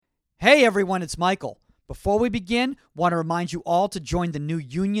Hey everyone, it's Michael. Before we begin, want to remind you all to join the new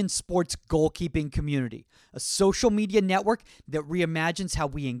Union Sports Goalkeeping Community, a social media network that reimagines how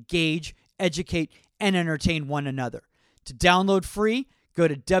we engage, educate, and entertain one another. To download free, go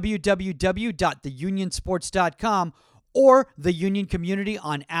to www.theunionsports.com or the Union Community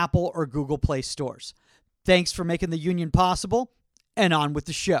on Apple or Google Play stores. Thanks for making the Union possible, and on with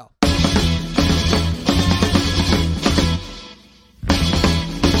the show.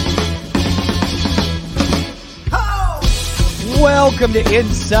 Welcome to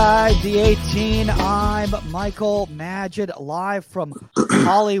Inside the 18. I'm Michael Magid, live from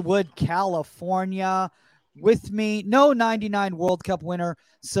Hollywood, California. With me, no 99 World Cup winner,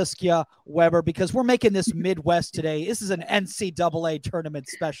 Saskia Weber, because we're making this Midwest today. This is an NCAA tournament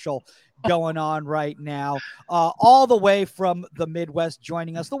special going on right now. All the way from the Midwest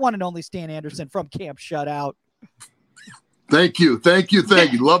joining us, the one and only Stan Anderson from Camp Shutout. Thank you.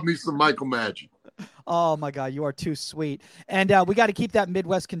 Love me some Michael Magid. Oh, my God, you are too sweet. And we got to keep that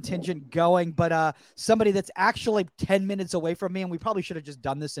Midwest contingent going. But somebody that's actually 10 minutes away from me, and we probably should have just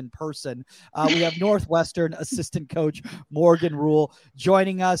done this in person. We have Northwestern assistant coach Morgan Rule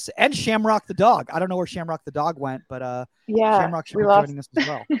joining us, and Shamrock the dog. I don't know where Shamrock the dog went, but Shamrock should be joining us as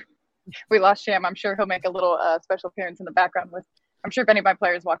well. We lost Sham. I'm sure he'll make a little special appearance in the background. I'm sure if any of my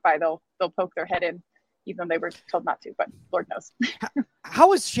players walk by, they'll poke their head in, even though they were told not to, but Lord knows.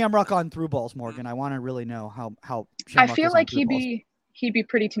 How is Shamrock on through balls, Morgan? I want to really know how Shamrock I feel like he'd be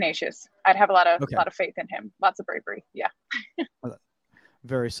pretty tenacious. I'd have a lot of faith in him. Lots of bravery. Yeah.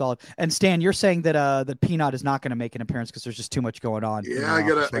 Very solid. And Stan, you're saying that that Peanut is not going to make an appearance because there's just too much going on. Yeah, I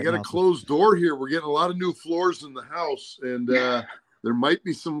got a closed door here. We're getting a lot of new floors in the house, and there might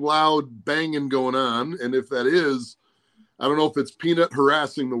be some loud banging going on. And if that is, I don't know if it's Peanut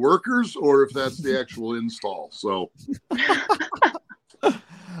harassing the workers or if that's the actual install. So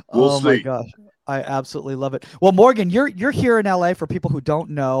we'll see. My gosh. I absolutely love it. Well, Morgan, you're here in LA. For people who don't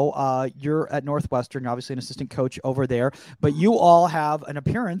know, you're at Northwestern, obviously an assistant coach over there, but you all have an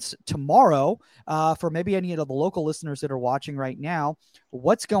appearance tomorrow for maybe any of the local listeners that are watching right now.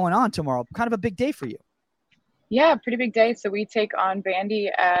 What's going on tomorrow? Kind of a big day for you. Yeah, pretty big day. So we take on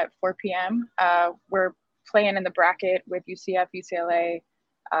Vandy at 4 p.m. We're playing in the bracket with UCF, UCLA,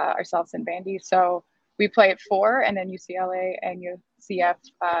 ourselves and Vandy. So we play at 4, and then UCLA and UCF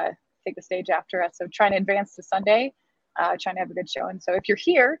take the stage after us. So trying to advance to Sunday, trying to have a good showing. So if you're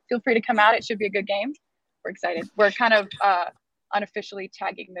here, feel free to come out. It should be a good game. We're excited. We're kind of unofficially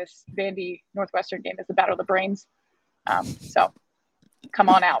tagging this Vandy Northwestern game as the Battle of the Brains. So come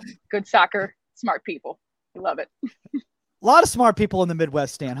on out. Good soccer, smart people. We love it. A lot of smart people in the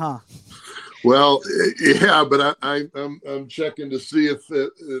Midwest, Stan, huh? Well, yeah, but I'm checking to see if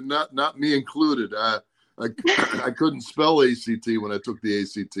not me included. I couldn't spell ACT when I took the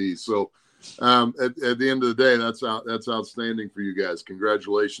ACT. So at the end of the day, that's outstanding for you guys.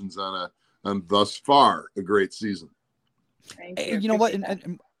 Congratulations on thus far a great season. Thank you. You know what?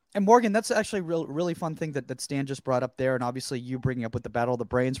 And Morgan, that's actually a really fun thing that Stan just brought up there, and obviously you bringing up with the Battle of the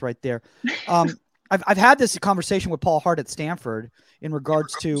Brains right there. I've had this conversation with Paul Hart at Stanford in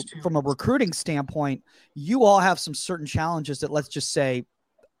regards to, from a recruiting standpoint, you all have some certain challenges that, let's just say,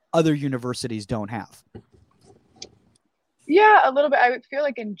 other universities don't have. Yeah, a little bit. I would feel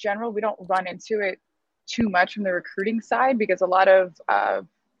like in general, we don't run into it too much from the recruiting side because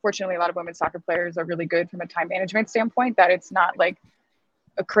fortunately, a lot of women's soccer players are really good from a time management standpoint, that it's not like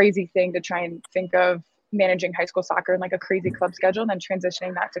a crazy thing to try and think of managing high school soccer in like a crazy club schedule and then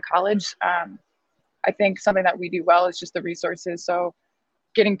transitioning that to college. I think something that we do well is just the resources. So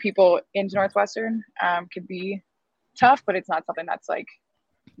getting people into Northwestern could be tough, but it's not something that's like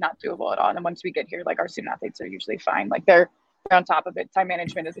not doable at all. And then once we get here, like our student athletes are usually fine. Like they're on top of it. Time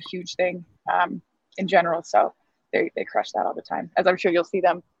management is a huge thing in general. So they crush that all the time. As I'm sure you'll see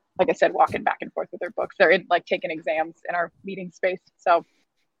them, like I said, walking back and forth with their books. They're in like taking exams in our meeting space. So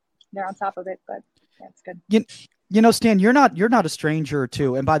they're on top of it, but yeah, it's good. You know, Stan, you're not a stranger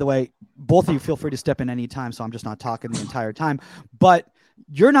to, and by the way, both of you feel free to step in any time, so I'm just not talking the entire time, but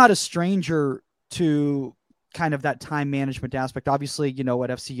you're not a stranger to kind of that time management aspect. Obviously, you know, at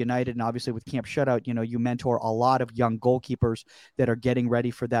FC United and obviously with Camp Shutout, you know, you mentor a lot of young goalkeepers that are getting ready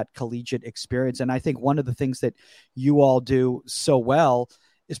for that collegiate experience. And I think one of the things that you all do so well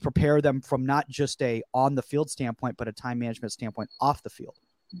is prepare them from not just a on the field standpoint, but a time management standpoint off the field.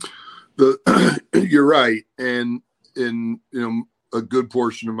 You're right. And a good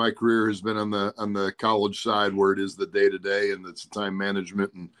portion of my career has been on the college side where it is the day-to-day and it's time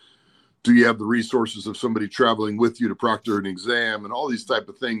management. And do you have the resources of somebody traveling with you to proctor an exam and all these type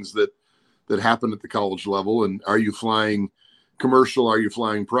of things that happen at the college level? And are you flying commercial? Are you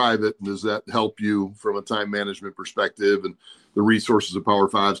flying private? And does that help you from a time management perspective and the resources of Power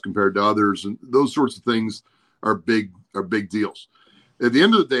Fives compared to others? And those sorts of things are big deals. At the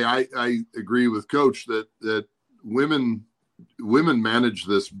end of the day, I agree with Coach that women manage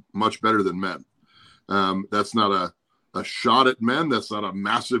this much better than men. That's not a shot at men. That's not a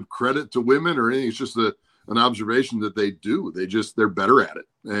massive credit to women or anything. It's just an observation that they do. They're better at it.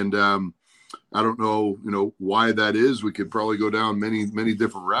 And I don't know, why that is. We could probably go down many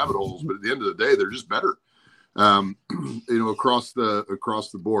different rabbit holes, but at the end of the day, they're just better. Across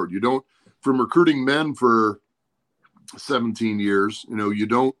the board. You don't, from recruiting men for 17 years, you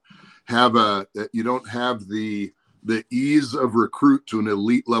don't have the ease of recruit to an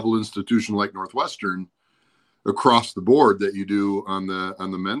elite level institution like Northwestern across the board that you do on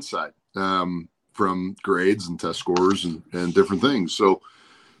the men's side, from grades and test scores and different things. So,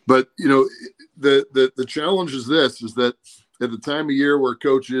 but the challenge is that at the time of year where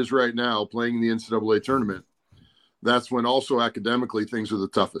Coach is right now playing in the NCAA tournament, that's when also academically things are the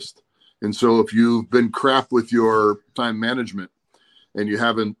toughest. And so if you've been crap with your time management and you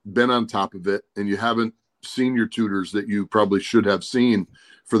haven't been on top of it and you haven't seen your tutors that you probably should have seen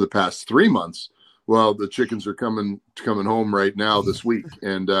for the past 3 months, well, the chickens are coming home right now this week.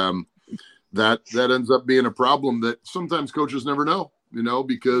 And that ends up being a problem that sometimes coaches never know,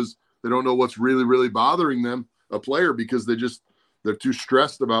 because they don't know what's really, really bothering them, a player, because they're too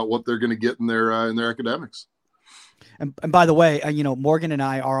stressed about what they're going to get in their academics. And by the way, Morgan and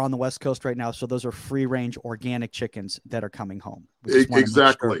I are on the West Coast right now, so those are free-range organic chickens that are coming home.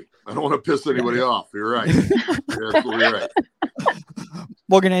 Exactly. Sure. I don't want to piss anybody off. You're right. You're absolutely right.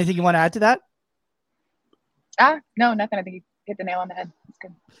 Morgan, anything you want to add to that? No, nothing. I think you hit the nail on the head. It's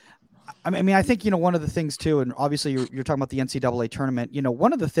good. I think, one of the things too, and obviously you're talking about the NCAA tournament,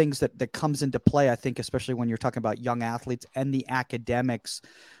 one of the things that comes into play, I think, especially when you're talking about young athletes and the academics.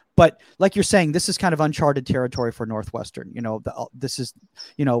 But like you're saying, this is kind of uncharted territory for Northwestern. This is,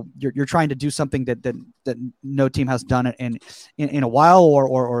 you're trying to do something that no team has done in a while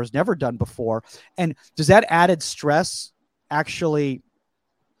or has never done before. And does that added stress actually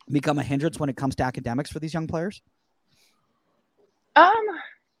become a hindrance when it comes to academics for these young players?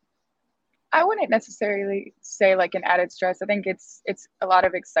 I wouldn't necessarily say like an added stress. I think it's a lot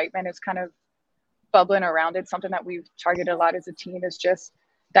of excitement is kind of bubbling around it. Something that we've targeted a lot as a team is just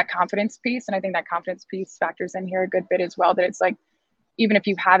that confidence piece. And I think that confidence piece factors in here a good bit as well, that it's like, even if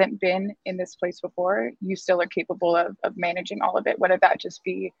you haven't been in this place before, you still are capable of managing all of it, whether that just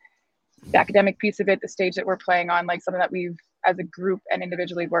be the academic piece of it, the stage that we're playing on, like something that we've as a group and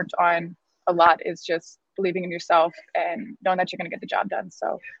individually worked on a lot is just believing in yourself and knowing that you're going to get the job done.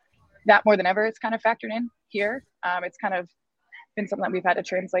 So that more than ever is kind of factored in here. It's kind of been something that we've had to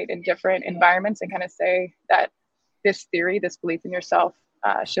translate in different environments and kind of say that this theory, this belief in yourself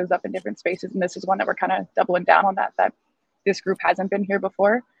shows up in different spaces. And this is one that we're kind of doubling down on, that this group hasn't been here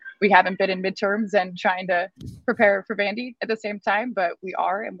before. We haven't been in midterms and trying to prepare for Vandy at the same time, but we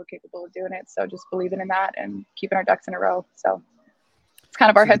are, and we're capable of doing it. So just believing in that and keeping our ducks in a row. So it's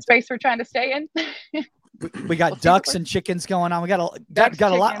kind of our headspace we're trying to stay in. We got ducks and chickens going on. We got a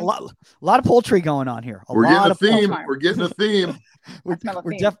lot of poultry going on here. We're getting a theme. We're getting a theme.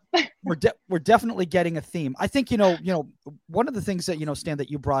 We're definitely getting a theme. I think, one of the things that, Stan,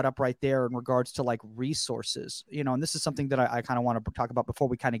 that you brought up right there in regards to like resources, and this is something that I kind of want to talk about before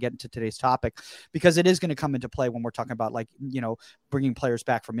we kind of get into today's topic, because it is going to come into play when we're talking about like, bringing players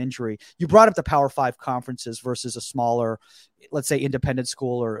back from injury. You brought up the Power Five conferences versus a smaller, let's say, independent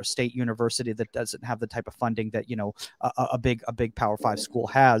school or a state university that doesn't have the type of funding that, a big Power Five school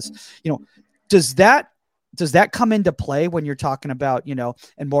has. Does that come into play when you're talking about,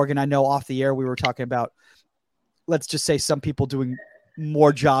 and Morgan, I know off the air we were talking about, let's just say some people doing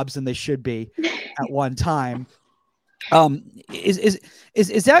more jobs than they should be at one time.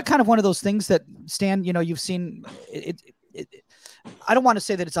 Is that kind of one of those things that, Stan, you've seen it? I don't want to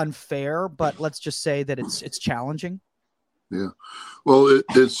say that it's unfair, but let's just say that it's challenging. Yeah, well,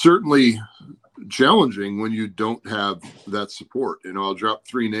 it's certainly challenging when you don't have that support. I'll drop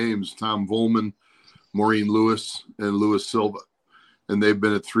 3 names: Tom Volman, Maureen Lewis, and Louis Silva. And they've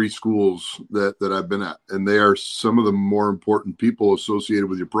been at 3 schools that I've been at. And they are some of the more important people associated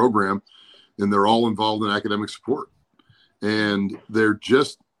with your program. And they're all involved in academic support. And they're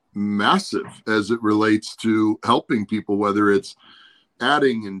just massive as it relates to helping people, whether it's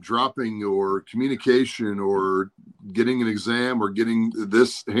adding and dropping or communication or getting an exam or getting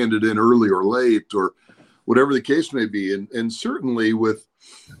this handed in early or late or whatever the case may be. And certainly with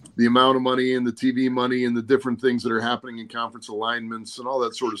the amount of money and the TV money and the different things that are happening in conference alignments and all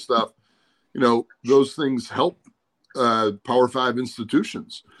that sort of stuff, those things help Power 5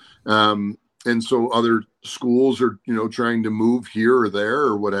 institutions. And so other schools are, trying to move here or there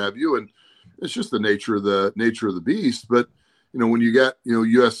or what have you. And it's just the nature of the beast. But, when you get,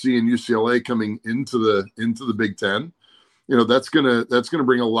 USC and UCLA coming into the Big Ten, that's going to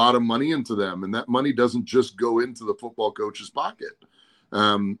bring a lot of money into them. And that money doesn't just go into the football coach's pocket.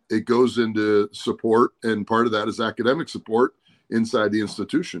 It goes into support. And part of that is academic support inside the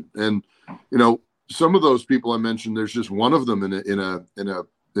institution. And, some of those people I mentioned, there's just one of them in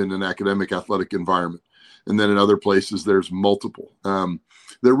an academic athletic environment. And then in other places, there's multiple.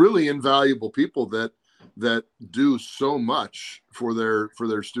 They're really invaluable people that do so much for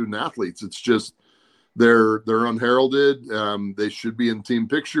their student athletes. It's just, they're unheralded. They should be in team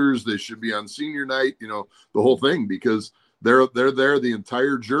pictures. They should be on senior night, the whole thing, because they're there the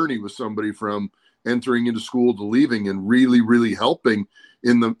entire journey with somebody from entering into school to leaving, and really, really helping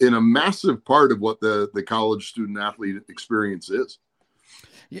in a massive part of what the college student athlete experience is.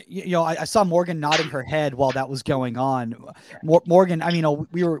 I saw Morgan nodding her head while that was going on. Morgan,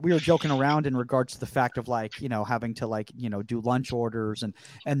 we were joking around in regards to the fact of having to do lunch orders and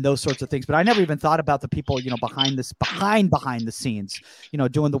those sorts of things. But I never even thought about the people, behind the scenes,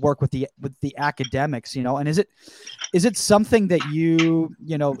 doing the work with the academics, and is it something that you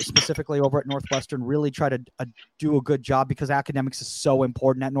specifically over at Northwestern really try to do a good job, because academics is so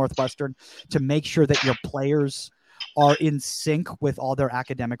important at Northwestern, to make sure that your players are in sync with all their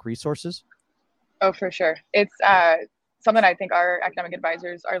academic resources? Oh, for sure. It's something I think our academic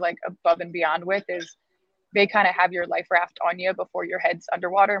advisors are above and beyond with, is they kind of have your life raft on you before your head's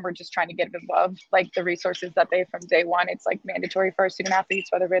underwater. And we're just trying to get above the resources that they, from day one, it's mandatory for our student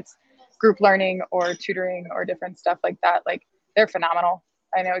athletes, whether it's group learning or tutoring or different stuff like that. They're phenomenal.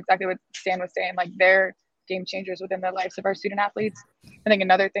 I know exactly what Stan was saying. They're game changers within the lives of our student athletes. I think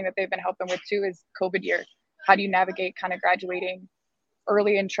another thing that they've been helping with too is COVID year. How do you navigate kind of graduating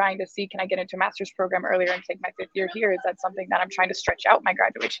early and trying to see, can I get into a master's program earlier and take my 5th year here? Is that something that I'm trying to stretch out my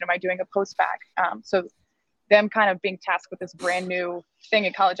graduation? Am I doing a post-bac? So them kind of being tasked with this brand new thing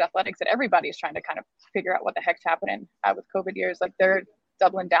in college athletics that everybody is trying to kind of figure out what the heck's happening with COVID years. They're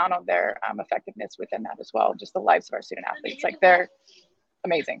doubling down on their effectiveness within that as well. Just the lives of our student athletes. They're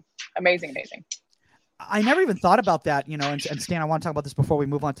amazing. I never even thought about that, and Stan, I want to talk about this before we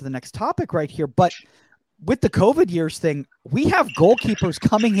move on to the next topic right here, but with the COVID years thing, we have goalkeepers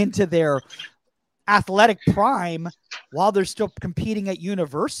coming into their athletic prime while they're still competing at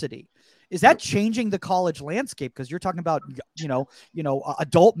university. Is that changing the college landscape? Because you're talking about,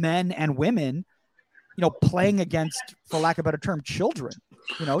 adult men and women, playing against, for lack of a better term, children,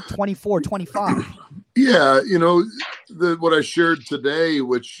 24, 25. Yeah. What I shared today,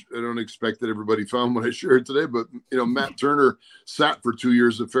 which I don't expect that everybody found what I shared today, but, Matt Turner sat for 2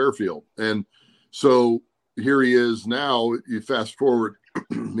 years at Fairfield. And so here he is now. You fast forward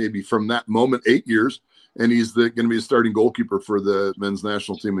maybe from that moment 8 years, and he's going to be a starting goalkeeper for the men's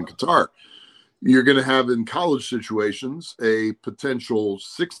national team in Qatar. You're going to have, in college situations, a potential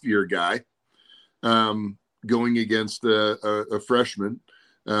 6th-year guy going against a freshman,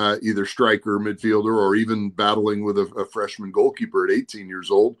 either striker, midfielder, or even battling with a freshman goalkeeper at 18 years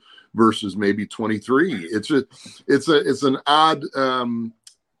old versus maybe 23. It's an odd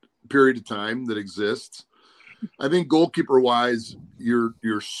period of time that exists. I think goalkeeper wise,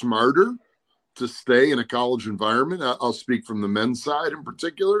 you're smarter to stay in a college environment. I'll speak from the men's side in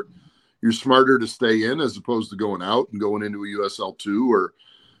particular. You're smarter to stay in as opposed to going out and going into a USL2 or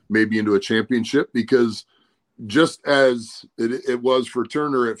maybe into a championship, because just as it was for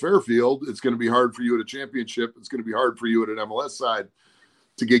Turner at Fairfield, it's going to be hard for you at a championship. It's going to be hard for you at an MLS side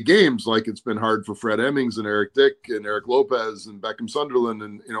to get games, like it's been hard for Fred Emmings and Eric Dick and Eric Lopez and Beckham Sunderland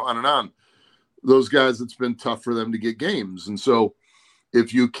and on and on. Those guys, it's been tough for them to get games. And so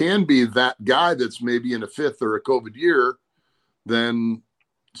if you can be that guy that's maybe in a 5th or a COVID year, then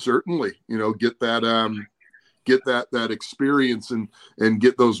certainly, get that experience and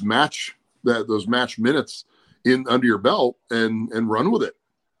get those match minutes in under your belt and run with it.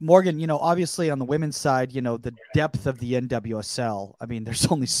 Morgan, obviously on the women's side, the depth of the NWSL, there's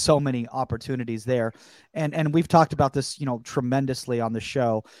only so many opportunities there. And we've talked about this, tremendously on the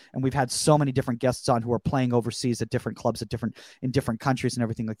show. And we've had so many different guests on who are playing overseas at different clubs in different countries and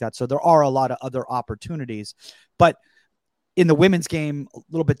everything like that. So there are a lot of other opportunities. But in the women's game, a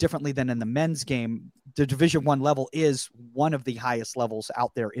little bit differently than in the men's game, the Division I level is one of the highest levels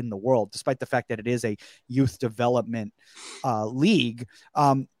out there in the world, despite the fact that it is a youth development league.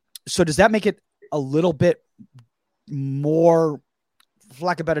 So does that make it a little bit more, for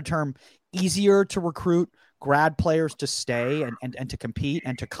lack of a better term, easier to recruit grad players to stay and to compete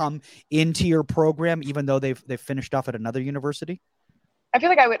and to come into your program, even though they've finished off at another university? I feel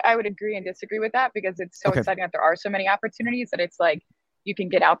like I would agree and disagree with that, because it's so exciting that there are so many opportunities that it's like you can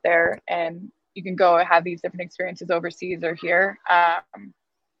get out there and you can go have these different experiences overseas or here.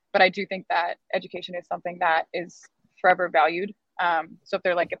 But I do think that education is something that is forever valued. So if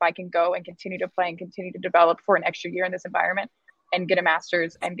they're like, if I can go and continue to play and continue to develop for an extra year in this environment and get a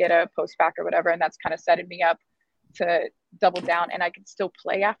master's and get a post-bac or whatever, and that's kind of setting me up to double down and I can still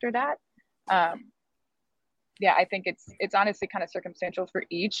play after that. Yeah, I think it's honestly kind of circumstantial for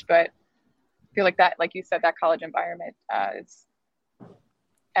each, but I feel like that, like you said, that college environment is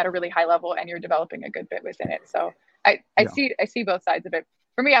at a really high level and you're developing a good bit within it. So I see both sides of it.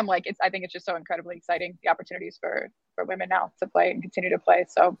 For me, I'm like, I think it's just so incredibly exciting, the opportunities for women now to play and continue to play.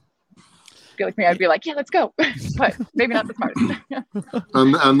 So I feel like me, I'd be like, yeah, let's go, but maybe not the smartest.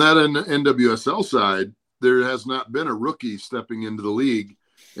 on that NWSL side, there has not been a rookie stepping into the league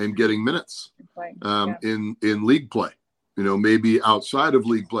and getting minutes in league play. You know, maybe outside of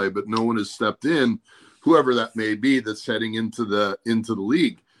league play, but no one has stepped in, whoever that may be, that's heading into the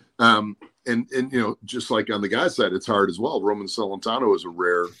league. And you know, just like on the guy's side, it's hard as well. Roman Celentano is a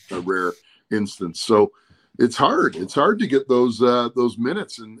rare instance. So it's hard. It's hard to get those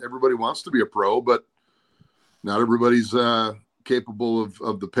minutes, and everybody wants to be a pro, but not everybody's capable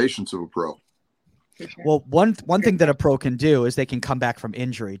of the patience of a pro. Sure. Well, one thing that a pro can do is they can come back from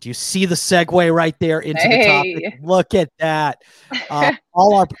injury. Do you see the segue right there into the topic? Look at that.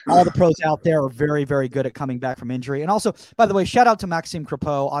 All the pros out there are very, very good at coming back from injury. And also, by the way, shout out to Maxime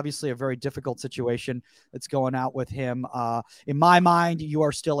Crepeau. Obviously, a very difficult situation that's going out with him. In my mind, you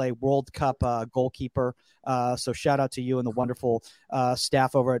are still a World Cup goalkeeper. So shout out to you and the wonderful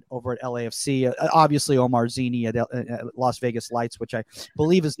staff over at LAFC. Obviously, Omar Zini at Las Vegas Lights, which I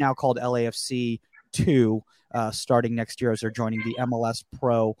believe is now called LAFC 2, starting next year as they're joining the MLS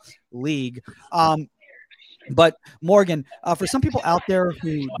Pro League. But Morgan, for some people out there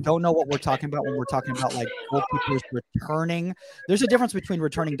who don't know what we're talking about when we're talking about like goalkeepers returning, there's a difference between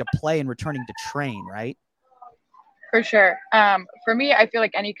returning to play and returning to train, right? For sure. For me, I feel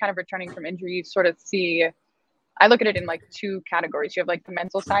like any kind of returning from injury, you sort of see, I look at it in like two categories. You have like the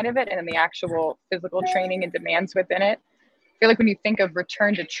mental side of it and then the actual physical training and demands within it. I feel like when you think of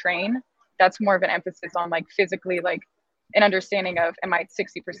return to train, that's more of an emphasis on like physically, like an understanding of, am I at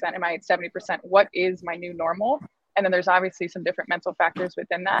 60%? Am I at 70%? What is my new normal? And then there's obviously some different mental factors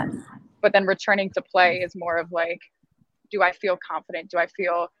within that. But then returning to play is more of like, do I feel confident? Do I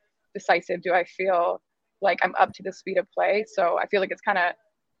feel decisive? Do I feel like I'm up to the speed of play? So I feel like it's kind of,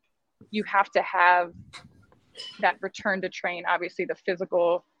 you have to have that return to train, obviously the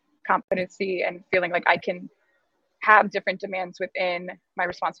physical competency and feeling like I can have different demands within my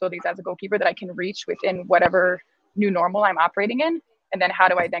responsibilities as a goalkeeper that I can reach within whatever new normal I'm operating in. And then how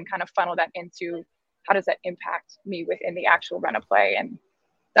do I then kind of funnel that into, how does that impact me within the actual run of play? And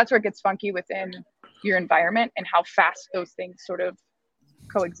that's where it gets funky within your environment and how fast those things sort of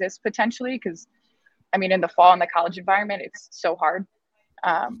coexist potentially. Because I mean, in the fall in the college environment, it's so hard.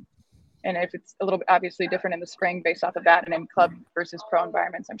 And if it's a little bit obviously different in the spring based off of that, and in club versus pro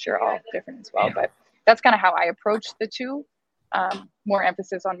environments, I'm sure all different as well. But that's kind of how I approach the two. More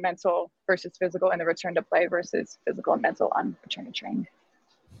emphasis on mental versus physical, and the return to play versus physical and mental on return to train.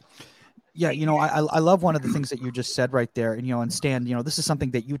 Yeah, you know, I love one of the things that you just said right there, and you know, and Stan, you know, this is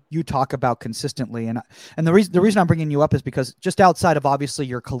something that you talk about consistently, and the reason I'm bringing you up is because just outside of obviously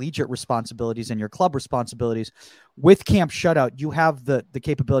your collegiate responsibilities and your club responsibilities, with Camp Shutout, you have the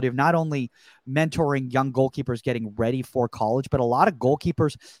capability of not only mentoring young goalkeepers getting ready for college, but a lot of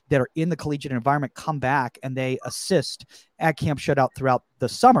goalkeepers that are in the collegiate environment come back and they assist at Camp Shutout throughout the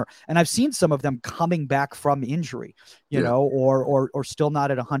summer. And I've seen some of them coming back from injury, you know, or still not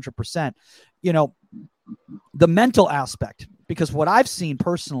at 100%, you know, the mental aspect, because what I've seen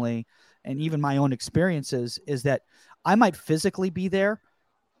personally, and even my own experiences, is that I might physically be there,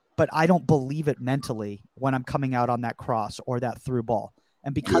 but I don't believe it mentally when I'm coming out on that cross or that through ball.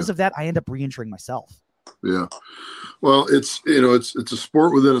 And because of that, I end up re-injuring myself. Yeah. Well, it's a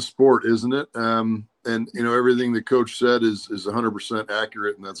sport within a sport, isn't it? And, you know, everything the coach said is 100%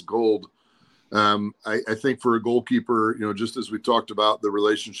 accurate, and that's gold. I think for a goalkeeper, you know, just as we talked about the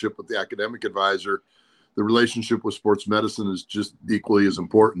relationship with the academic advisor, the relationship with sports medicine is just equally as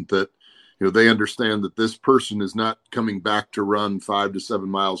important, that, you know, they understand that this person is not coming back to run 5 to 7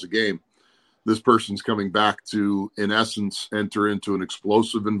 miles a game. This person's coming back to, in essence, enter into an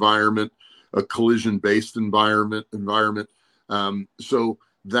explosive environment, a collision-based environment. So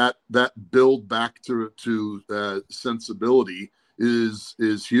that build back to sensibility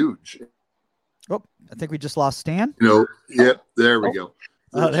is huge. Oh, I think we just lost Stan. Yeah, there we go.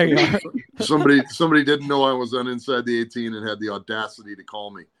 Oh, there you are. Somebody didn't know I was on Inside the 18 and had the audacity to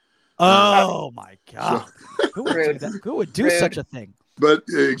call me. Oh my God! So, Who would do that? Who would do such a thing? But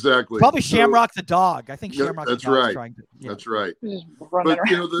exactly, probably Shamrock the dog. I think Shamrock. That's the dog right. is trying to, That's right. But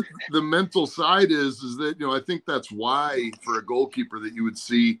the mental side is that I think that's why for a goalkeeper that you would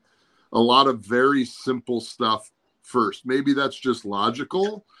see a lot of very simple stuff first. Maybe that's just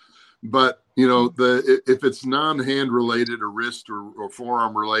logical, but if it's non-hand related or wrist or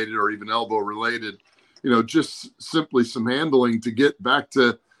forearm related or even elbow related, just simply some handling to get back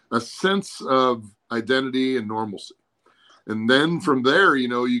to a sense of identity and normalcy. And then from there,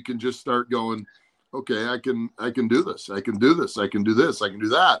 you can just start going, okay, I can do this. I can do this. I can do this. I can do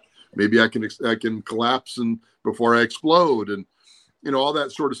that. Maybe I can collapse and before I explode and, all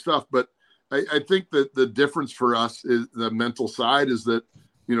that sort of stuff. But I think that the difference for us is the mental side is that,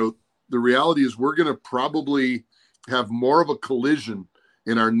 the reality is we're going to probably have more of a collision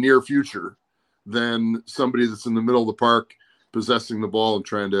in our near future than somebody that's in the middle of the park possessing the ball and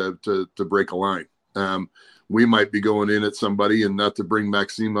trying to break a line. We might be going in at somebody, and not to bring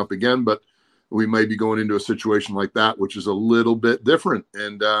Maxime up again, but we might be going into a situation like that, which is a little bit different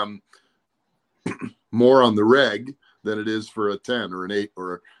and more on the reg than it is for a 10 or an 8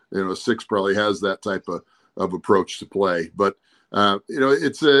 or a 6 probably has that type of approach to play. But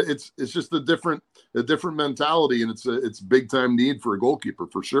it's just a different mentality, and it's big time need for a goalkeeper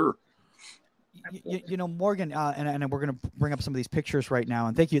for sure. Morgan, and we're going to bring up some of these pictures right now.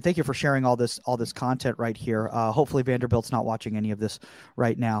 And thank you for sharing all this content right here. Hopefully Vanderbilt's not watching any of this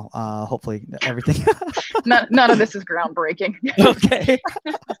right now. Hopefully everything. None of this is groundbreaking. Okay.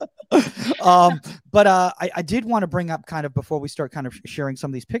 But I did want to bring up kind of before we start kind of sharing some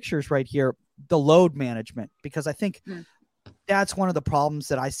of these pictures right here, the load management, because I think that's one of the problems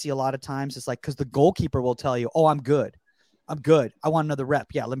that I see a lot of times. It's like, because the goalkeeper will tell you, oh, I'm good. I want another rep.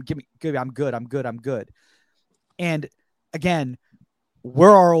 Yeah, I'm good. And again,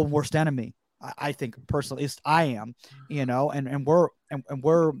 we're our own worst enemy. I think personally, at least I am,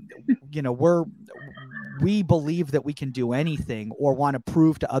 we believe that we can do anything or want to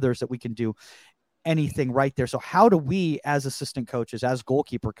prove to others that we can do anything right there. So how do we, as assistant coaches, as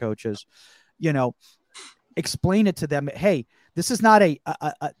goalkeeper coaches, explain it to them? Hey, this is not a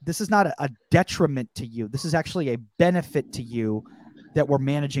detriment to you. This is actually a benefit to you that we're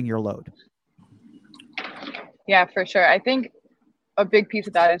managing your load. Yeah, for sure. I think a big piece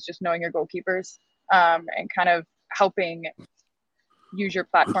of that is just knowing your goalkeepers and kind of helping use your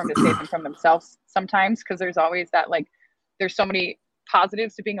platform to save them from themselves sometimes, because there's always that, like, there's so many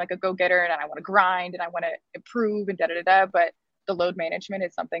positives to being like a go-getter and I want to grind and I want to improve and but the load management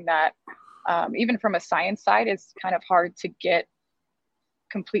is something that even from a science side is kind of hard to get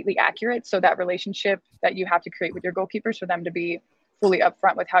completely accurate. So that relationship that you have to create with your goalkeepers for them to be fully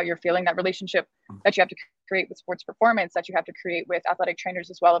upfront with how you're feeling, that relationship that you have to create with sports performance, that you have to create with athletic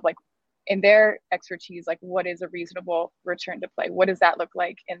trainers as well, of like in their expertise, like what is a reasonable return to play? What does that look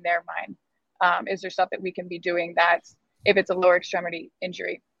like in their mind? Is there stuff that we can be doing that if it's a lower extremity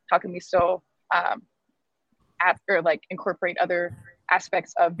injury, how can we still incorporate other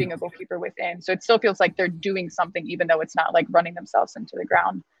aspects of being a goalkeeper within? So it still feels like they're doing something, even though it's not like running themselves into the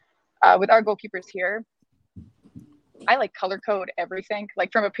ground. With our goalkeepers here, I like color code everything.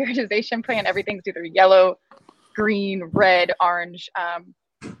 Like from a periodization plan, everything's either yellow, green, red, orange.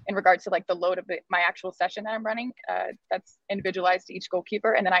 In regards to like the load of my actual session that I'm running, that's individualized to each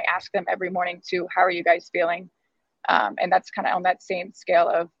goalkeeper. And then I ask them every morning to, how are you guys feeling? And that's kind of on that same scale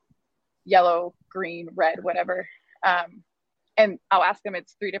of yellow, green, red, whatever. And I'll ask them,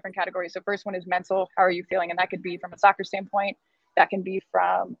 it's 3 different categories. So first one is mental. How are you feeling? And that could be from a soccer standpoint. That can be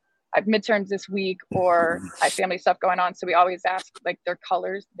from I have midterms this week or I have family stuff going on. So we always ask like their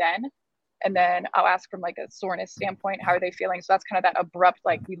colors then. And then I'll ask from like a soreness standpoint, how are they feeling? So that's kind of that abrupt,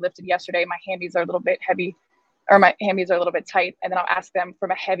 like we lifted yesterday, my hammies are a little bit heavy or my hammies are a little bit tight. And then I'll ask them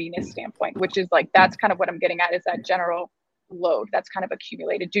from a heaviness standpoint, which is like, that's kind of what I'm getting at, is that general load that's kind of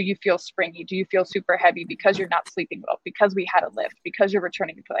accumulated. Do you feel springy? Do you feel super heavy because you're not sleeping well, because we had a lift, because you're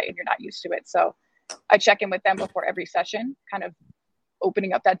returning to play and you're not used to it? So I check in with them before every session, kind of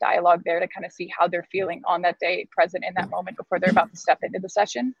opening up that dialogue there to kind of see how they're feeling on that day, present in that moment before they're about to step into the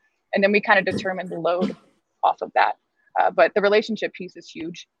session. And then we kind of determine the load off of that. But the relationship piece is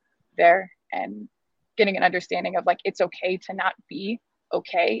huge there, and getting an understanding of like, it's okay to not be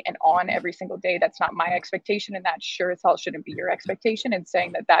okay and on every single day. That's not my expectation. And that sure as hell shouldn't be your expectation, and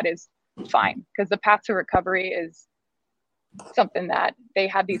saying that that is fine, because the path to recovery is something that they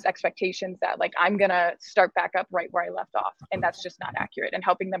have these expectations that like, I'm going to start back up right where I left off. And that's just not accurate, and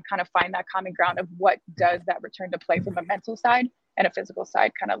helping them kind of find that common ground of what does that return to play from a mental side and a physical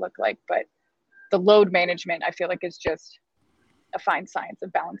side kind of look like. But the load management, I feel like, is just a fine science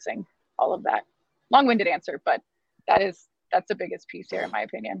of balancing all of that. Long-winded answer, but that's the biggest piece here, in my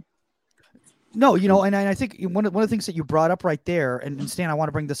opinion. No, and I think one of the things that you brought up right there, and Stan, I want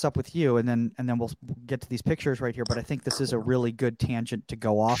to bring this up with you, and then we'll get to these pictures right here. But I think this is a really good tangent to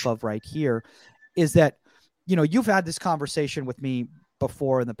go off of right here, is that, you've had this conversation with me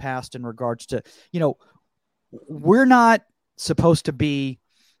before in the past in regards to, we're not supposed to be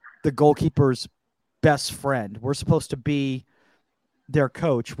the goalkeeper's best friend. We're supposed to be their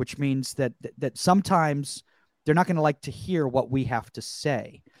coach, which means that sometimes they're not going to like to hear what we have to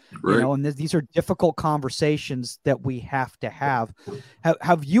say. Right. And these are difficult conversations that we have to have.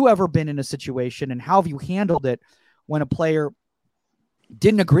 Have you ever been in a situation, and how have you handled it when a player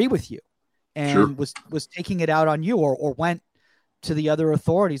didn't agree with you and was taking it out on you, or went to the other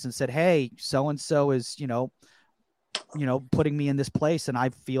authorities and said, hey, so-and-so is, putting me in this place and I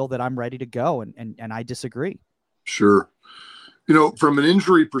feel that I'm ready to go and I disagree? Sure. From an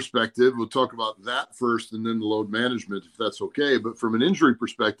injury perspective, we'll talk about that first and then the load management, if that's okay. But from an injury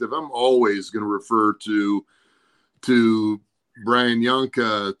perspective, I'm always going to refer to Brian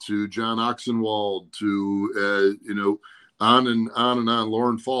Janka, to John Oxenwald, to, on and on,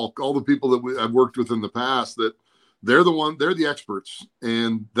 Lauren Falk, all the people that I've worked with in the past, that they're the experts,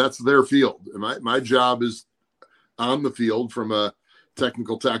 and that's their field. And my job is on the field from a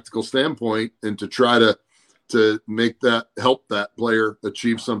technical, tactical standpoint, and to try to help that player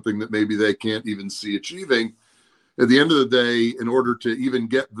achieve something that maybe they can't even see achieving. At the end of the day, in order to even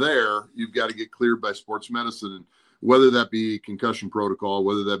get there, you've got to get cleared by sports medicine, and whether that be concussion protocol,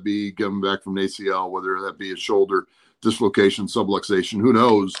 whether that be coming back from an ACL, whether that be a shoulder dislocation, subluxation, who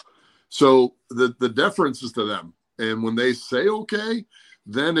knows? So the deference is to them. And when they say, okay,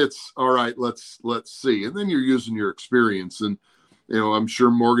 then it's all right, let's see. And then you're using your experience. And, I'm sure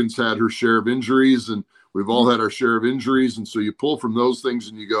Morgan's had her share of injuries, and we've all had our share of injuries. And so you pull from those things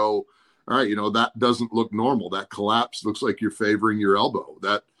and you go, all right, that doesn't look normal. That collapse looks like you're favoring your elbow.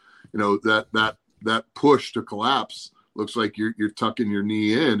 That, that push to collapse looks like you're tucking your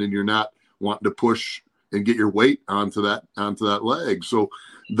knee in, and you're not wanting to push and get your weight onto that leg. So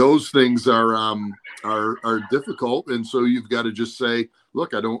those things are difficult. And so you've got to just say,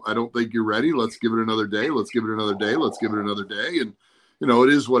 look, I don't think you're ready. Let's give it another day. Let's give it another day. Let's give it another day. And, it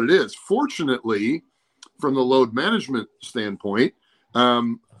is what it is. Fortunately, from the load management standpoint,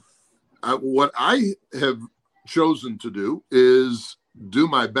 what I have chosen to do is do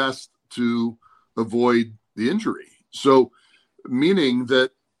my best to avoid the injury. So meaning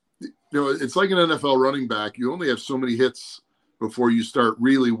that, it's like an NFL running back. You only have so many hits before you start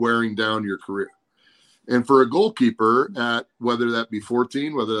really wearing down your career. And for a goalkeeper, at whether that be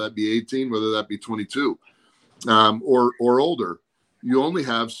 14, whether that be 18, whether that be 22, or older, you only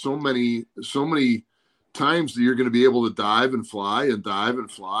have so many times that you're going to be able to dive and fly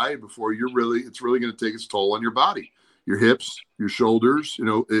before it's really going to take its toll on your body, your hips, your shoulders.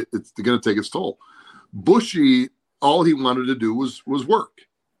 It's going to take its toll. Bushy, all he wanted to do was work.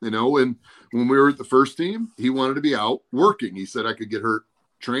 And when we were at the first team, he wanted to be out working. He said, I could get hurt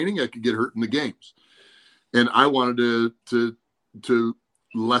training, I could get hurt in the games. And I wanted to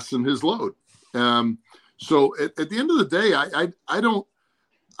lessen his load. So at the end of the day,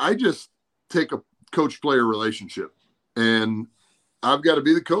 I just take a coach-player relationship, and I've got to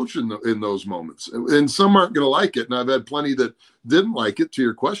be the coach in those moments. And some aren't going to like it. And I've had plenty that didn't like it, to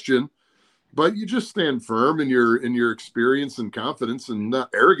your question. But you just stand firm in your experience and confidence, and not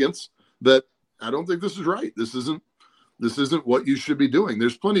arrogance, that I don't think this is right. This isn't what you should be doing.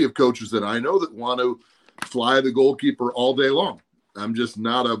 There's plenty of coaches that I know that want to fly the goalkeeper all day long. I'm just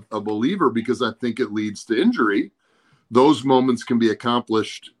not a believer, because I think it leads to injury. Those moments can be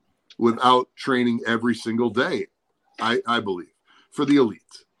accomplished without training every single day, I believe, for the elite.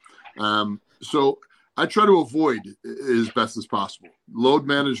 So I try to avoid as best as possible. Load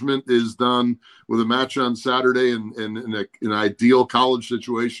management is done with a match on Saturday, and in an ideal college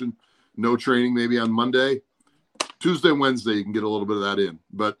situation, no training maybe on Monday. Tuesday, Wednesday, you can get a little bit of that in.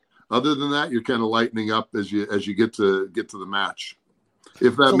 But other than that, you're kind of lightening up as you get to the match,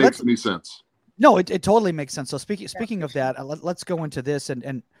 if that makes any sense. No, it totally makes sense. So speaking of that, let's go into this.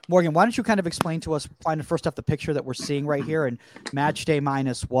 And Morgan, why don't you kind of explain to us, first off, the picture that we're seeing right here, and match day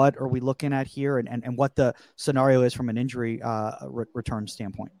minus what are we looking at here, and what the scenario is from an injury return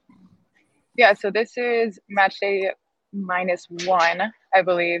standpoint? Yeah, so this is match day -1. I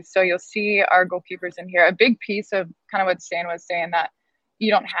believe. So you'll see our goalkeepers in here. A big piece of kind of what Stan was saying, that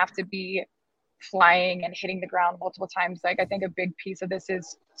you don't have to be flying and hitting the ground multiple times. Like, I think a big piece of this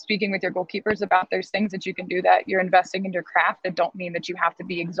is speaking with your goalkeepers about there's things that you can do that you're investing in your craft that don't mean that you have to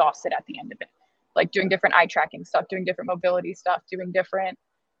be exhausted at the end of it. Like doing different eye tracking stuff, doing different mobility stuff, doing different,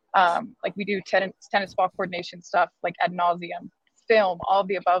 like we do tennis ball coordination stuff, like ad nauseum, film, all of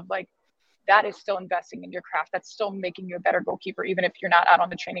the above. Like, that is still investing in your craft. That's still making you a better goalkeeper, even if you're not out on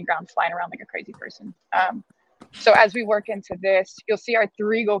the training ground flying around like a crazy person. So as we work into this, you'll see our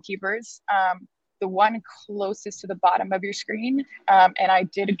 3 goalkeepers, the one closest to the bottom of your screen. And I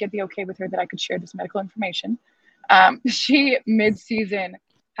did get the okay with her that I could share this medical information. She mid-season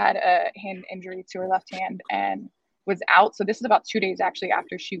had a hand injury to her left hand and was out. So this is about 2 days actually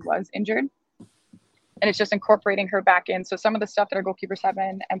after she was injured. And it's just incorporating her back in. So some of the stuff that our goalkeepers have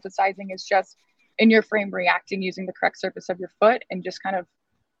been emphasizing is just in your frame reacting using the correct surface of your foot, and just kind of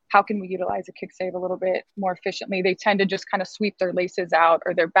how can we utilize a kick save a little bit more efficiently. They tend to just kind of sweep their laces out,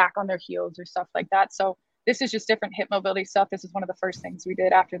 or they're back on their heels or stuff like that. So this is just different hip mobility stuff. This is one of the first things we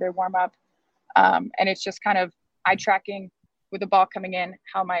did after their warm up. And it's just kind of eye tracking with the ball coming in.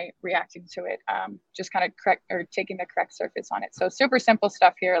 How am I reacting to it? Just kind of correct, or taking the correct surface on it. So super simple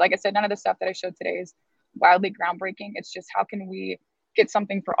stuff here. Like I said, none of the stuff that I showed today is wildly groundbreaking. It's just how can we get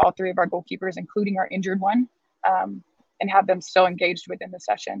something for all 3 of our goalkeepers, including our injured one, and have them still engaged within the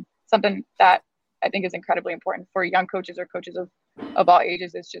session. Something that I think is incredibly important for young coaches or coaches of all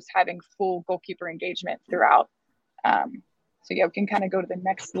ages is just having full goalkeeper engagement throughout. So yeah, we can kind of go to the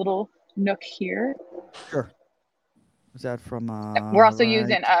next little nook here. Sure. Is that from? We're also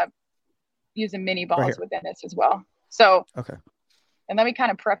using mini balls right within this as well. So okay. And let me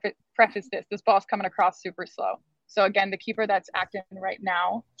kind of preface this. This ball's coming across super slow. So again, the keeper that's acting right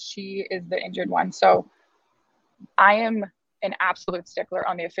now, she is the injured one. So I am an absolute stickler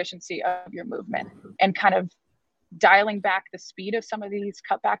on the efficiency of your movement and kind of dialing back the speed of some of these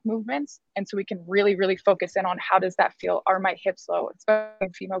cutback movements. And so we can really, really focus in on how does that feel? Are my hips low? Especially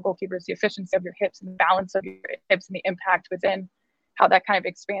female goalkeepers, the efficiency of your hips and the balance of your hips and the impact within how that kind of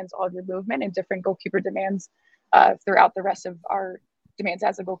expands all of your movement and different goalkeeper demands throughout the rest of our demands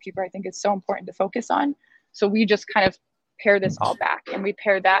as a goalkeeper, I think is so important to focus on. So we just kind of pare this all back, and we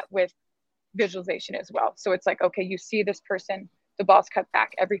pair that with visualization as well. So it's like, okay, you see this person, the ball's cut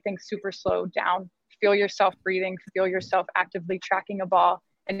back, everything's super slow down. Feel yourself breathing, feel yourself actively tracking a ball,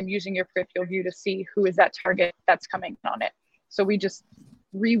 and then using your peripheral view to see who is that target that's coming on it. So we just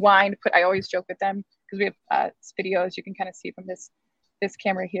rewind, I always joke with them because we have videos. You can kind of see from this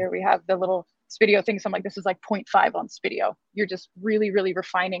camera here, we have the little Spidio thing. So I'm like, this is like 0.5 on Spidio. You're just really, really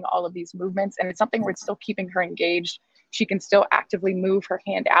refining all of these movements. And it's something where it's still keeping her engaged. She can still actively move her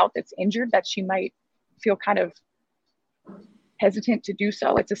hand out that's injured, that she might feel kind of hesitant to do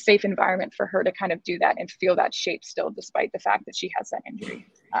so. It's a safe environment for her to kind of do that and feel that shape still, despite the fact that she has that injury.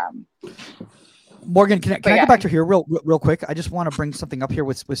 Morgan, can I go back to here real quick? I just want to bring something up here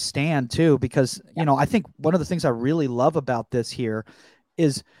with Stan too, because, you know, I think one of the things I really love about this here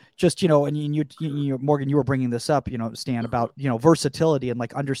is just, you know, and you Morgan, you were bringing this up, you know, Stan, about, you know, versatility and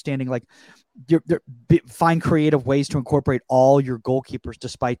like understanding, like find creative ways to incorporate all your goalkeepers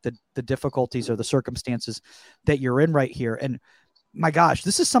despite the difficulties or the circumstances that you're in right here. And my gosh,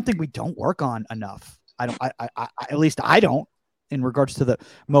 this is something we don't work on enough. At least I don't, in regards to the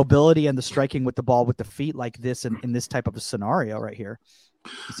mobility and the striking with the ball with the feet like this in this type of a scenario right here.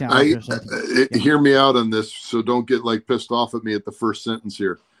 Hear me out on this, so don't get like pissed off at me at the first sentence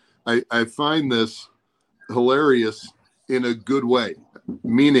here. I find this hilarious in a good way,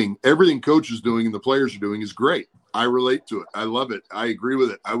 meaning everything coach is doing and the players are doing is great. I relate to it. I love it. I agree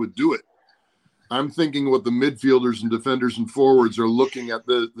with it. I would do it. I'm thinking what the midfielders and defenders and forwards are looking at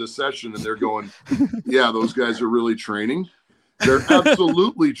the session and they're going, yeah, those guys are really training. They're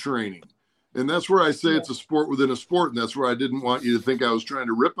absolutely training. And that's where I say it's a sport within a sport. And that's where I didn't want you to think I was trying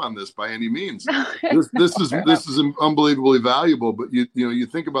to rip on this by any means. This is unbelievably valuable. But you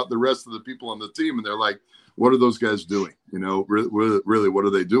think about the rest of the people on the team and they're like, what are those guys doing? You know, really, what are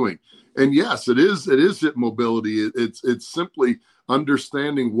they doing? And yes, it is hip mobility. It's simply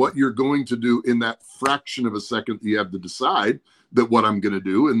understanding what you're going to do in that fraction of a second that you have to decide that what I'm going to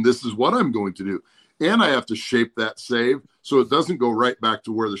do, and this is what I'm going to do. And I have to shape that save so it doesn't go right back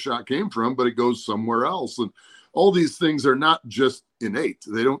to where the shot came from, but it goes somewhere else. And all these things are not just innate.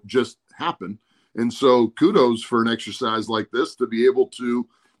 They don't just happen. And so kudos for an exercise like this to be able to,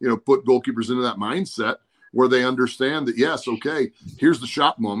 put goalkeepers into that mindset where they understand that, yes, okay, here's the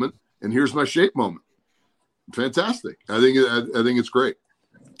shot moment and here's my shape moment. Fantastic. I think it's great.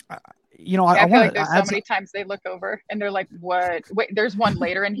 I feel like there's so many times they look over and they're like, what? Wait, there's one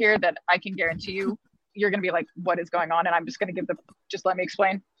later in here that I can guarantee you're going to be like, what is going on? And I'm just going to just let me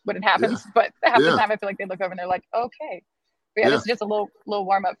explain when it happens. Yeah. But half the time I feel like they look over and they're like, okay. But this is just a little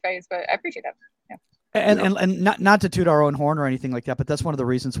warm up phase, but I appreciate that. Yeah. And not to toot our own horn or anything like that, but that's one of the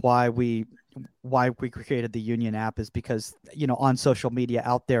reasons why we created the Union app, is because, on social media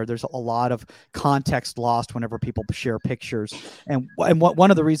out there's a lot of context lost whenever people share pictures. And one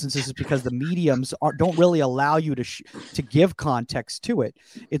of the reasons is because the mediums don't really allow you to give context to it.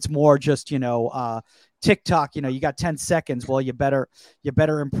 It's more just, TikTok, you got 10 seconds. Well, you better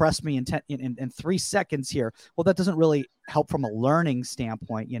impress me in 3 seconds here. Well, that doesn't really help from a learning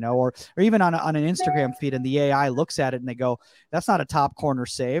standpoint, or even on an Instagram feed, and the AI looks at it and they go, that's not a top corner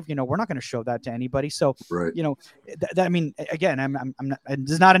save. We're not going to show that to anybody. So, right. I mean, again, I'm not,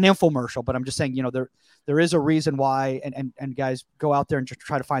 this is not an infomercial, but I'm just saying, there is a reason why, and guys, go out there and just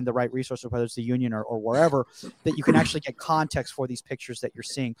try to find the right resources, whether it's the Union or wherever, that you can actually get context for these pictures that you're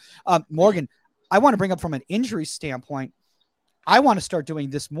seeing. Morgan, I want to bring up from an injury standpoint, I want to start doing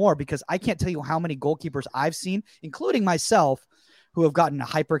this more, because I can't tell you how many goalkeepers I've seen, including myself, who have gotten a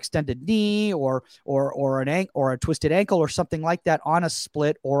hyperextended knee or a twisted ankle or something like that on a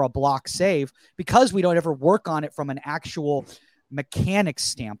split or a block save, because we don't ever work on it from an actual mechanics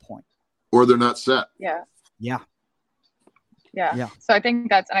standpoint. Or they're not set. Yeah. So I think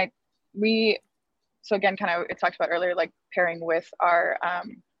that's, so again, kind of, it talked about earlier, like pairing with our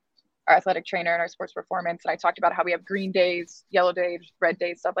athletic trainer and our sports performance. And I talked about how we have green days, yellow days, red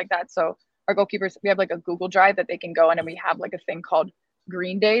days, stuff like that. So our goalkeepers, we have like a Google Drive that they can go in, and we have like a thing called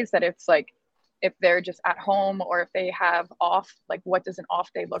green days, that it's like, if they're just at home or if they have off, like what does an off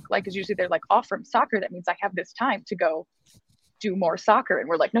day look like? Because usually they're like, off from soccer, that means I have this time to go do more soccer. And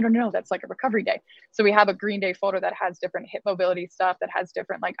we're like, no, that's like a recovery day. So we have a green day photo that has different hip mobility stuff, that has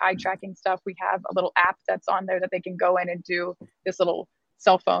different like eye tracking stuff. We have a little app that's on there that they can go in and do this little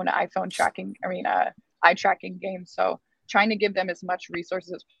cell phone, iPhone tracking, eye tracking game. So trying to give them as much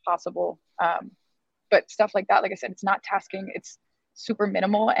resources as possible. But stuff like that, like I said, it's not tasking, it's super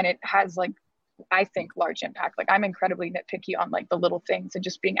minimal, and it has like, I think, large impact. Like, I'm incredibly nitpicky on like the little things, and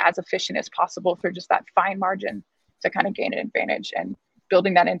just being as efficient as possible through just that fine margin to kind of gain an advantage, and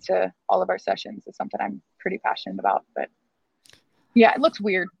building that into all of our sessions is something I'm pretty passionate about. But yeah, it looks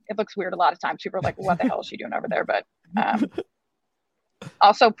weird. It looks weird a lot of times. People are like, what the hell is she doing over there? But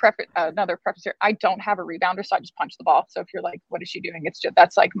also, another preface here, I don't have a rebounder, so I just punch the ball. So if you're like, what is she doing? It's just,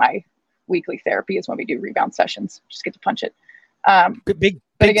 that's like my weekly therapy, is when we do rebound sessions. Just get to punch it. Big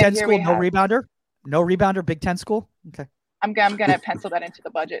again, 10 school, no rebounder, Big 10 school. Okay. I'm going to pencil that into the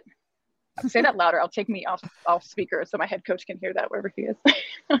budget. Say that louder. I'll take me off speaker so my head coach can hear that wherever he is.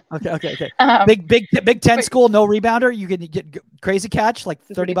 Okay. Big 10 school, no rebounder. You can get crazy catch, like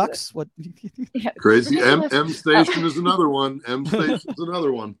 $30. What? Yeah, crazy. M Station is another one.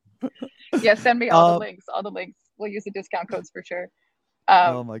 Yeah, send me all the links. We'll use the discount codes for sure.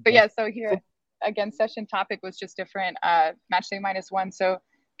 Oh my God. But yeah, so here again, session topic was just different. Match day -1. So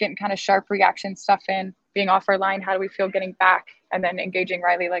getting kind of sharp reaction stuff in, being off our line. How do we feel getting back? And then engaging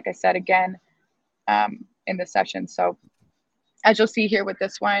Riley, like I said, again, in the session. So as you'll see here with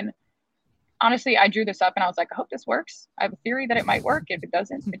this one, honestly, I drew this up and I was like, I hope this works. I have a theory that it might work. If it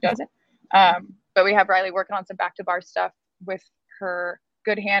doesn't, it doesn't. But we have Riley working on some back to bar stuff with her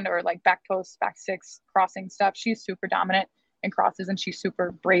good hand, or like back post, back six crossing stuff. She's super dominant in crosses, and she's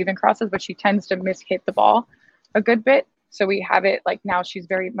super brave in crosses, but she tends to hit the ball a good bit. So we have it like, now she's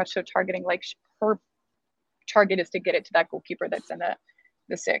very much so targeting, like her target is to get it to that goalkeeper that's in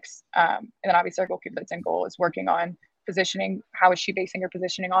the six. And then obviously our goalkeeper that's in goal is working on positioning. How is she basing her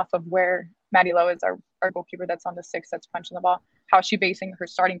positioning off of where Maddie Lowe is, our goalkeeper that's on the six that's punching the ball? How is she basing her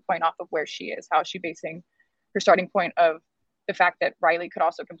starting point off of where she is? How is she basing her starting point of the fact that Riley could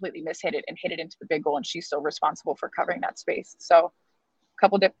also completely mishit it and hit it into the big goal, and she's still responsible for covering that space? So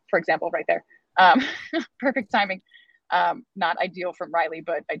for example, right there. Perfect timing. Not ideal from Riley,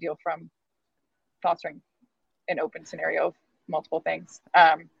 but ideal from fostering an open scenario of multiple things.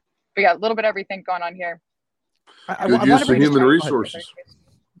 But yeah, a little bit of everything going on here. Good use of human resources.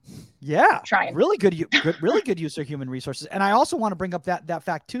 Yeah, trying. Really good use of human resources. And I also want to bring up that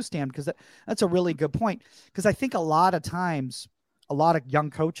fact too, Stan, because that's a really good point. Because I think a lot of times, a lot of young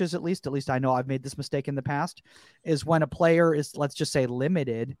coaches, at least I know I've made this mistake in the past, is when a player is, let's just say,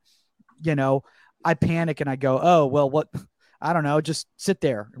 limited, I panic and I go, oh, well, what, I don't know, just sit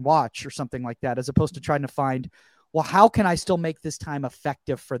there and watch or something like that, as opposed to trying to find, well, how can I still make this time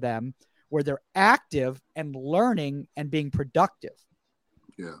effective for them where they're active and learning and being productive?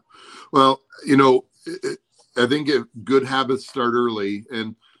 Yeah. Well, I think good habits start early.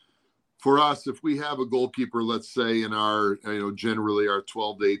 And for us, if we have a goalkeeper, let's say in our, generally our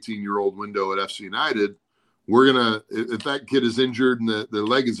 12 to 18-year-old window at FC United, we're going to, if that kid is injured and the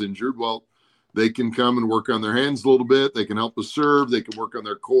leg is injured, well, they can come and work on their hands a little bit. They can help us serve. They can work on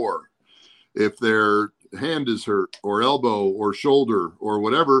their core. If their hand is hurt or elbow or shoulder or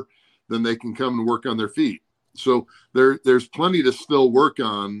whatever, then they can come and work on their feet. So there's plenty to still work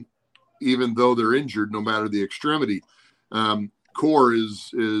on, even though they're injured, no matter the extremity. Core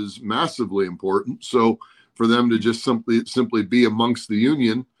is massively important. So for them to just simply be amongst the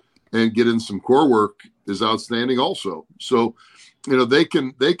union and get in some core work is outstanding also. So, they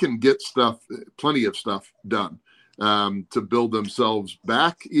can get plenty of stuff done to build themselves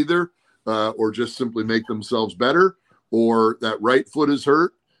back either, or just simply make themselves better, or that right foot is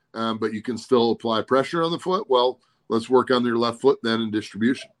hurt, but you can still apply pressure on the foot. Well, let's work on your left foot then in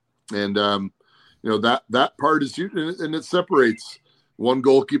distribution. And, that part is huge, and it separates one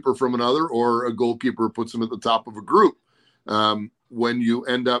goalkeeper from another, or a goalkeeper puts them at the top of a group. When you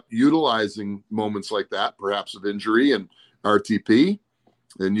end up utilizing moments like that, perhaps of injury and RTP,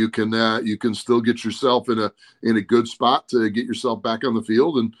 then you can still get yourself in a good spot to get yourself back on the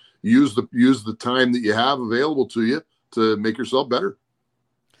field and use the time that you have available to you to make yourself better.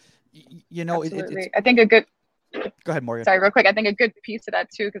 Absolutely. I think a good. Go ahead, Morgan. Sorry, real quick. I think a good piece of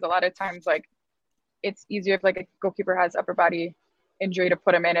that too, because a lot of times, like, it's easier if like a goalkeeper has upper body injury to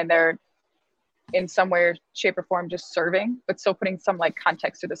put them in, and they're in some way, shape, or form just serving, but still putting some like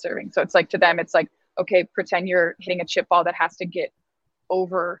context to the serving. So it's like, to them, it's like, okay, pretend you're hitting a chip ball that has to get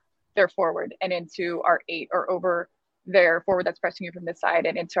over their forward and into our 8, or over their forward that's pressing you from this side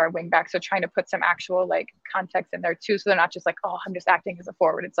and into our wing back. So trying to put some actual like context in there too, so they're not just like, oh, I'm just acting as a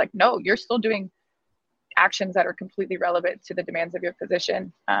forward. It's like, no, you're still doing actions that are completely relevant to the demands of your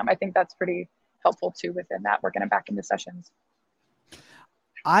position. I think that's pretty helpful too within that, working it back into sessions.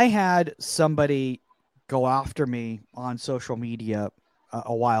 I had somebody go after me on social media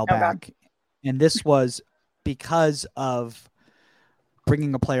a while back, and this was because of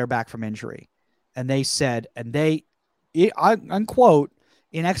bringing a player back from injury. And they said, I unquote,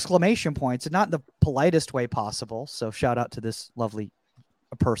 in exclamation points, and not in the politest way possible. So shout out to this lovely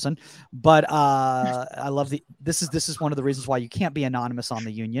person, but I love this is one of the reasons why you can't be anonymous on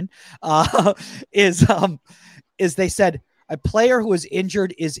the union. Is they said, a player who is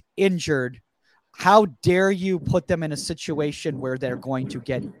injured. How dare you put them in a situation where they're going to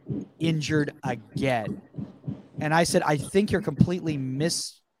get injured again? And I said, I think you're completely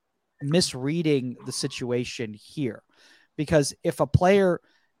misreading the situation here, because if a player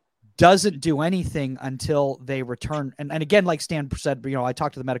doesn't do anything until they return, and again, like Stan said, I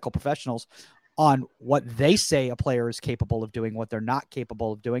talked to the medical professionals on what they say a player is capable of doing, what they're not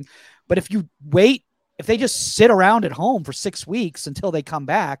capable of doing. But if if they just sit around at home for 6 weeks until they come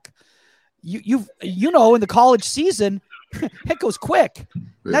back, in the college season, it goes quick. Yeah.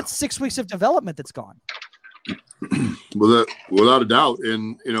 That's 6 weeks of development that's gone. Without a doubt.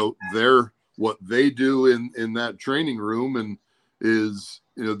 And, what they do in that training room and is,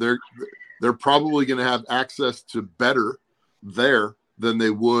 they're probably going to have access to better there than they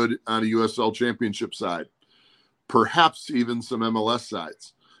would on a USL championship side, perhaps even some MLS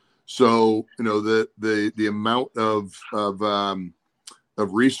sides. So, the amount of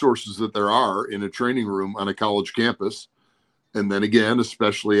resources that there are in a training room on a college campus, and then again,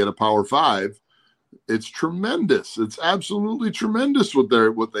 especially at a Power 5, it's tremendous. It's absolutely tremendous what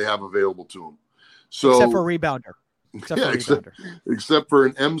they have available to them. So, except for a rebounder. Except for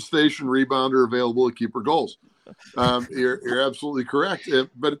an M station rebounder available to keeper goals. You're absolutely correct.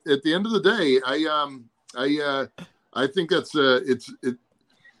 But at the end of the day, I think that's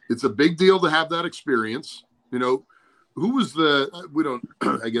it's a big deal to have that experience. Who was we don't,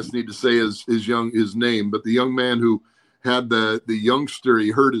 I guess, need to say his name, but the young man who had the youngster, he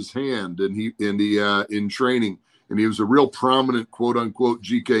hurt his hand and he in training, and he was a real prominent quote unquote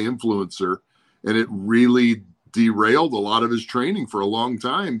GK influencer, and it really derailed a lot of his training for a long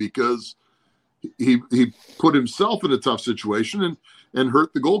time because he put himself in a tough situation and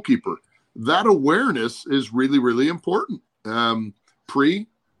hurt the goalkeeper. That awareness is really, really important, pre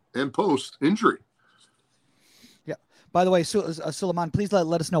and post injury. Yeah. By the way, Suleiman, please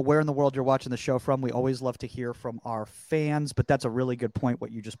let us know where in the world you're watching the show from. We always love to hear from our fans, but that's a really good point,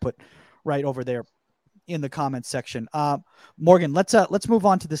 what you just put right over there in the comments section. Morgan, let's move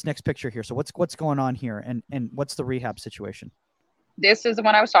on to this next picture here. So what's going on here, and what's the rehab situation? This is the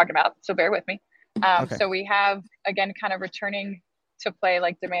one I was talking about, so bear with me. Okay. So we have, again, kind of returning to play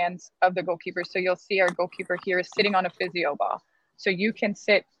like demands of the goalkeeper. So you'll see our goalkeeper here is sitting on a physio ball. So you can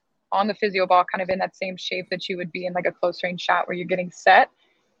sit on the physio ball kind of in that same shape that you would be in like a close range shot where you're getting set.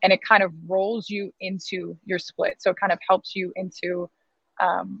 and it kind of rolls you into your split. So it kind of helps you into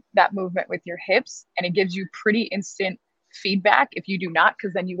that movement with your hips, and it gives you pretty instant feedback if you do not,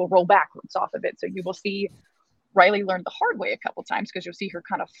 because then you will roll backwards off of it. So you will see Riley learn the hard way a couple times, because you'll see her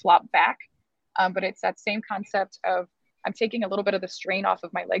kind of flop back. But it's that same concept of I'm taking a little bit of the strain off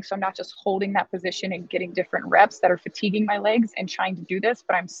of my legs. So I'm not just holding that position and getting different reps that are fatiguing my legs and trying to do this,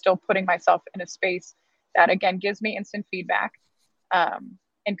 but I'm still putting myself in a space that, again, gives me instant feedback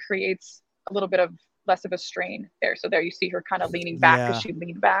and creates a little bit of less of a strain there. So there you see her kind of leaning back because she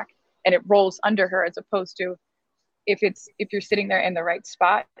leaned back, and it rolls under her, as opposed to if you're sitting there in the right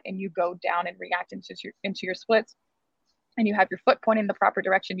spot and you go down and react into your splits, and you have your foot pointing in the proper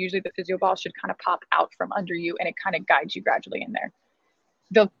direction, usually the physio ball should kind of pop out from under you, and it kind of guides you gradually in there.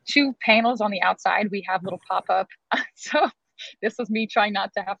 The two panels on the outside, we have little pop-up. So this was me trying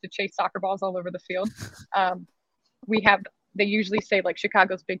not to have to chase soccer balls all over the field. They usually say like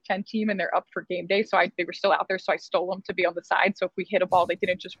Chicago's Big Ten team, and they're up for game day. So they were still out there. So I stole them to be on the side. So if we hit a ball, they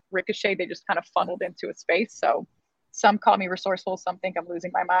didn't just ricochet, they just kind of funneled into a space. So some call me resourceful, some think I'm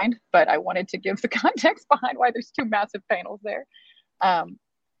losing my mind, but I wanted to give the context behind why there's two massive panels there.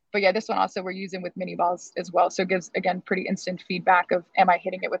 But yeah, this one also we're using with mini balls as well. So it gives, again, pretty instant feedback of, am I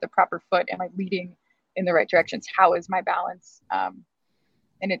hitting it with the proper foot? Am I leading in the right directions? How is my balance? And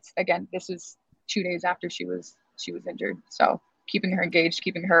it's, again, this is 2 days after she was injured. So keeping her engaged,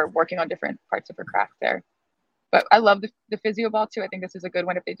 keeping her working on different parts of her craft there. But I love the physio ball too. I think this is a good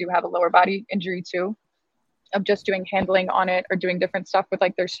one if they do have a lower body injury too, of just doing handling on it or doing different stuff with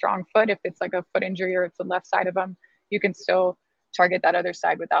like their strong foot. If it's like a foot injury or it's the left side of them, you can still target that other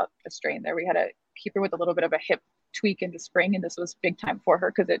side without the strain there. We had to keep her with a little bit of a hip tweak in the spring, and this was big time for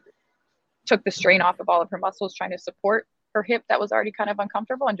her because it took the strain off of all of her muscles trying to support her hip that was already kind of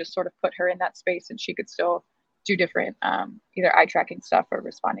uncomfortable, and just sort of put her in that space, and she could still do different either eye tracking stuff or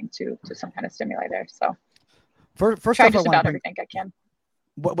responding to some kind of stimuli there. So first try off, just about everything I can.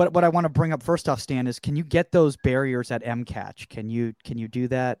 What I want to bring up first off, Stan, is can you get those barriers at MCatch? Can you do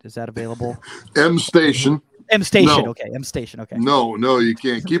that? Is that available? M Station. M Station. No. Okay. M Station. Okay. No, you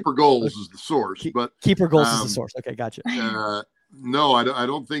can't. Keeper Goals is the source, but Keeper Goals is the source. Okay. Gotcha. No, I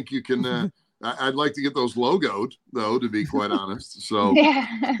don't think you can. I'd like to get those logoed though, to be quite honest. So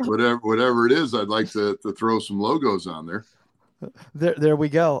whatever it is, I'd like to throw some logos on there. There we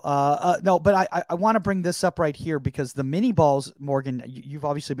go. No, but I want to bring this up right here because the mini balls, Morgan, you've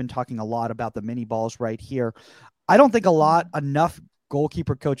obviously been talking a lot about the mini balls right here. I don't think enough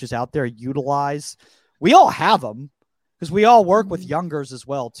goalkeeper coaches out there utilize. We all have them because we all work with youngers as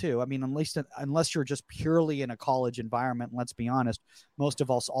well too. I mean, unless you're just purely in a college environment, let's be honest, most of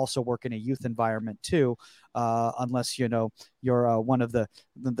us also work in a youth environment too. Unless you're one of the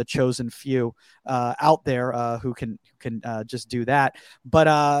chosen few out there who can just do that.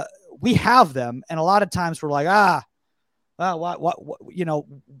 But we have them, and a lot of times we're like,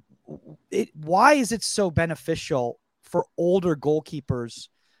 why is it so beneficial for older goalkeepers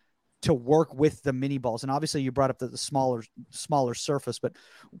to work with the mini balls? And obviously you brought up the smaller surface, but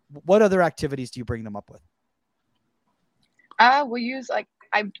what other activities do you bring them up with? We'll use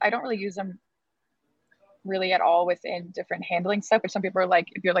I don't really use them really at all within different handling stuff. But some people are like,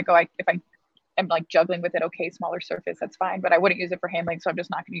 if you're like, if I am like juggling with it, okay, smaller surface, that's fine. But I wouldn't use it for handling, so I'm just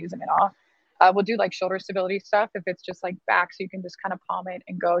not going to use them at all. We'll do like shoulder stability stuff if it's just like back, so you can just kind of palm it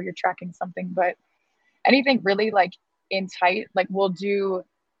and go, you're tracking something. But anything really like in tight, like we'll do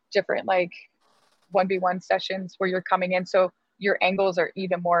different like 1v1 sessions where you're coming in, so your angles are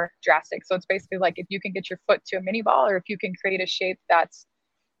even more drastic. So it's basically like if you can get your foot to a mini ball, or if you can create a shape that's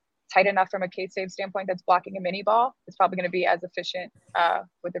tight enough from a K-save standpoint that's blocking a mini ball, it's probably going to be as efficient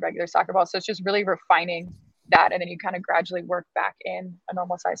with the regular soccer ball. So it's just really refining that, and then you kind of gradually work back in a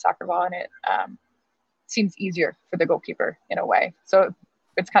normal size soccer ball, and it seems easier for the goalkeeper in a way. So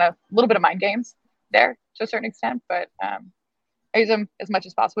it's kind of a little bit of mind games there to a certain extent, but I use them as much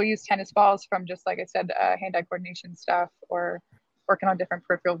as possible. I use tennis balls from just, like I said, hand-eye coordination stuff, or working on different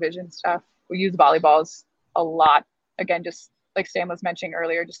peripheral vision stuff. We use volleyballs a lot. Again, just like Stan was mentioning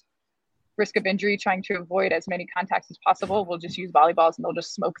earlier, just risk of injury, trying to avoid as many contacts as possible. We'll just use volleyballs, and they'll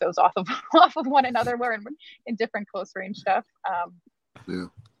just smoke those off of one another. We're in different close range stuff. So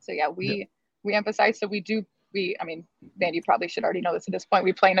yeah, we emphasize. So I mean, Dan, you probably should already know this at this point.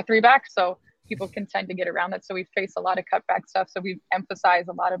 We play in a 3-back, so people can tend to get around that. So we face a lot of cutback stuff. So we emphasize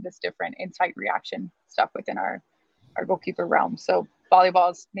a lot of this different in tight reaction stuff within our goalkeeper realm. So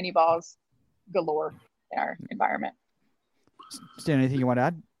volleyballs, mini balls, galore in our environment. Stan, anything you want to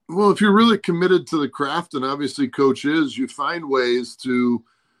add? Well, if you're really committed to the craft, and obviously coach is, you find ways to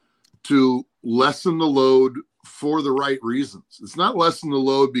lessen the load for the right reasons. It's not lessen the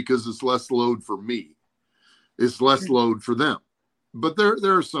load because it's less load for me. It's less load for them. But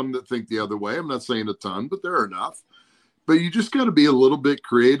there are some that think the other way. I'm not saying a ton, but there are enough. But you just got to be a little bit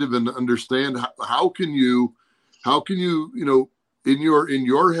creative and understand how can you, in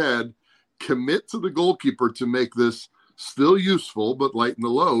your head, commit to the goalkeeper to make this still useful, but lighten the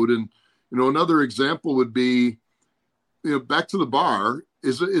load. And, another example would be, back to the bar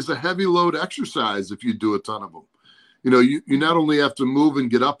is a heavy load exercise if you do a ton of them. You not only have to move and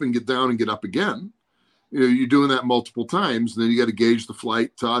get up and get down and get up again, you're doing that multiple times. And then you got to gauge the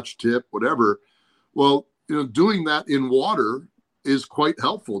flight, touch, tip, whatever. Well, doing that in water is quite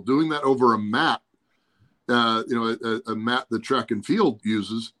helpful. Doing that over a mat, a mat that track and field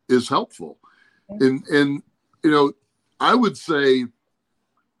uses is helpful. And I would say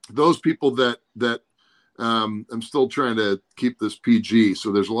those people that I'm still trying to keep this PG.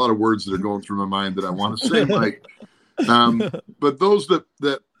 So there's a lot of words that are going through my mind that I want to say, Mike. But those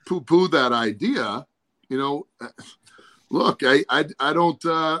that poo-poo that idea, look, I don't,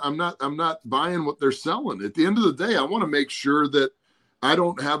 I'm not buying what they're selling. At the end of the day, I want to make sure that I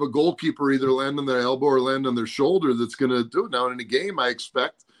don't have a goalkeeper either land on their elbow or land on their shoulder that's going to do it. Now in a game, I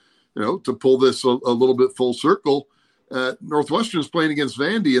expect, to pull this a little bit full circle. Northwestern's playing against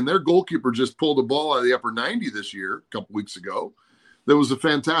Vandy, and their goalkeeper just pulled a ball out of the upper 90 this year, a couple weeks ago. That was a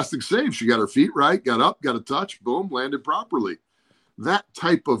fantastic save. She got her feet right, got up, got a touch, boom, landed properly. That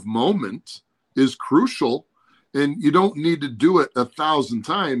type of moment is crucial, and you don't need to do it 1,000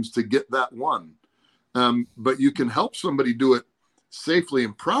 times to get that one. But you can help somebody do it safely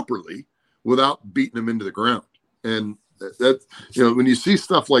and properly without beating them into the ground. And that, when you see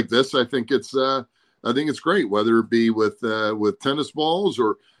stuff like this, I think it's great, whether it be with tennis balls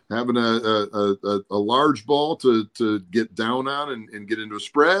or having a large ball to get down on and get into a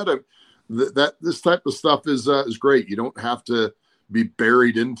spread. This type of stuff is great. You don't have to be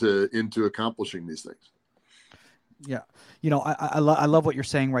buried into accomplishing these things. Yeah. I love what you're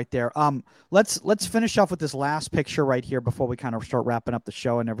saying right there. Let's finish off with this last picture right here before we kind of start wrapping up the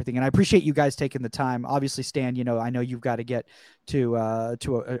show and everything. And I appreciate you guys taking the time. Obviously, Stan, I know you've got to get to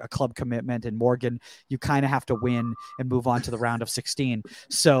a club commitment, and Morgan, you kind of have to win and move on to the round of 16.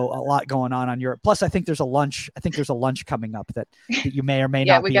 So a lot going on your, plus I think there's a lunch coming up that you may or may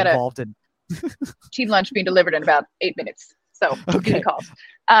not be involved in. Team lunch being delivered in about 8 minutes. So okay. Good calls.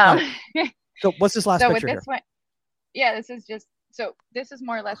 So what's this last picture here? Yeah, this is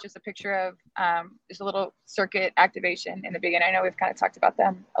more or less just a picture of just a little circuit activation in the beginning. I know we've kind of talked about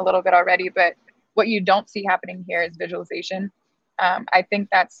them a little bit already, but what you don't see happening here is visualization. I think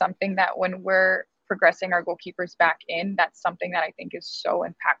that's something that when we're progressing our goalkeepers back in, that's something that I think is so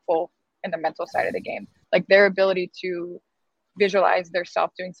impactful in the mental side of the game. Like their ability to visualize their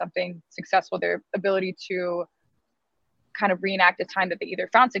self doing something successful, their ability to kind of reenact a time that they either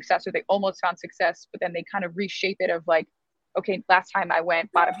found success or they almost found success, but then they kind of reshape it of like, okay, last time I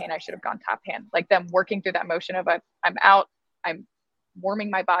went bottom hand, I should have gone top hand. Like them working through that motion of I'm out, I'm warming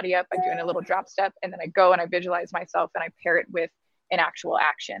my body up, I'm doing a little drop step, and then I go and I visualize myself and I pair it with an actual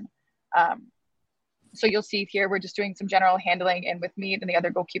action. So you'll see here, we're just doing some general handling, and with me and the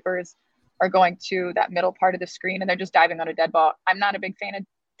other goalkeepers are going to that middle part of the screen and they're just diving on a dead ball. I'm not a big fan of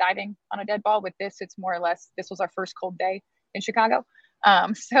diving on a dead ball. With this, it's more or less, this was our first cold day in Chicago.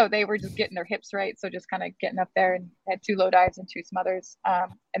 So they were just getting their hips right. So just kind of getting up there, and had 2 low dives and 2 smothers.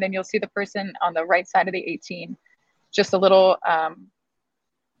 And then you'll see the person on the right side of the 18, just a little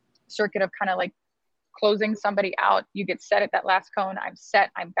circuit of kind of like closing somebody out. You get set at that last cone. I'm set,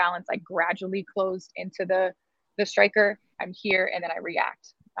 I'm balanced. I gradually closed into the striker. I'm here, and then I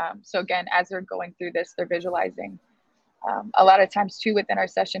react. So again, as they're going through this, they're visualizing. A lot of times too within our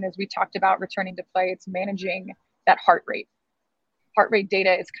session, as we talked about returning to play, it's managing that heart rate. Heart rate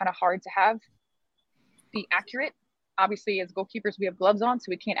data is kind of hard to be accurate. Obviously, as goalkeepers, we have gloves on, so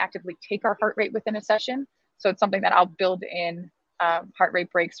we can't actively take our heart rate within a session. So it's something that I'll build in heart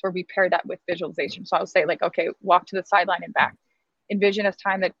rate breaks where we pair that with visualization. So I'll say like, okay, walk to the sideline and back. Envision a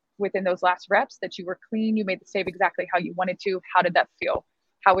time that within those last reps that you were clean, you made the save exactly how you wanted to. How did that feel?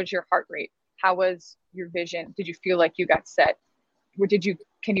 How was your heart rate? How was your vision? Did you feel like you got set? Or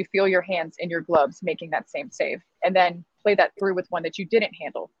can you feel your hands in your gloves making that same save? And then play that through with one that you didn't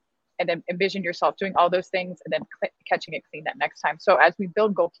handle. And then envision yourself doing all those things and then catching it clean that next time. So as we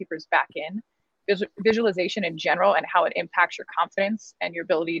build goalkeepers back in, visualization in general and how it impacts your confidence and your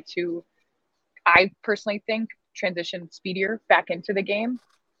ability to, I personally think, transition speedier back into the game,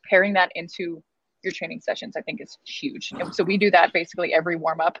 pairing that into your training sessions, I think is huge. And so we do that basically every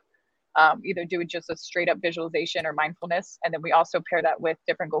warm up. either do just a straight up visualization or mindfulness. And then we also pair that with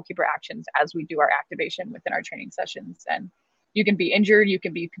different goalkeeper actions as we do our activation within our training sessions. And you can be injured, you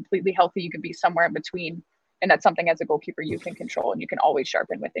can be completely healthy, you can be somewhere in between. And that's something as a goalkeeper you can control and you can always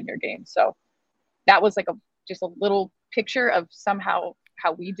sharpen within your game. So that was like just a little picture of somehow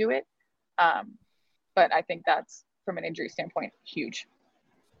how we do it. But I think that's, from an injury standpoint, huge.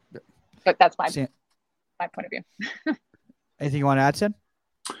 But that's my point of view. Anything you want to add, Sid?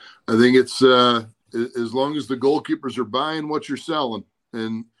 I think it's as long as the goalkeepers are buying what you're selling,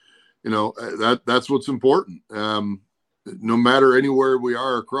 and that's what's important. No matter anywhere we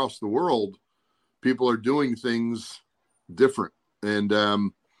are across the world, people are doing things different, and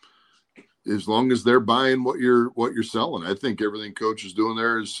as long as they're buying what you're selling, I think everything coach is doing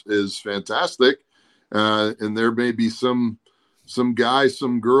there is fantastic. And there may be some guy,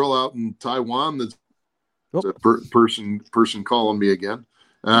 some girl out in Taiwan that's a person calling me again.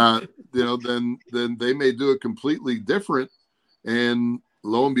 Then they may do it completely different. And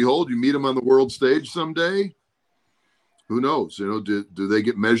lo and behold, you meet them on the world stage someday. Who knows? Do they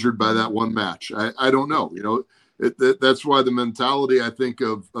get measured by that one match? I don't know. That's why the mentality, I think,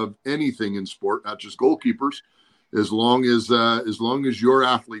 of anything in sport, not just goalkeepers, as long as your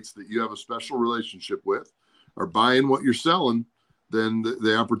athletes that you have a special relationship with are buying what you're selling, then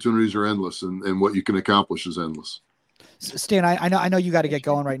the opportunities are endless, and what you can accomplish is endless. Stan, I know you got to get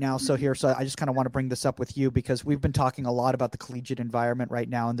going right now. So I just kind of want to bring this up with you because we've been talking a lot about the collegiate environment right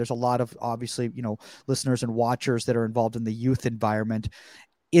now. And there's a lot of, obviously, listeners and watchers that are involved in the youth environment.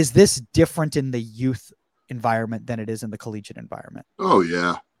 Is this different in the youth environment than it is in the collegiate environment? Oh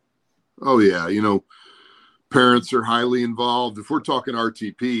yeah. Parents are highly involved. If we're talking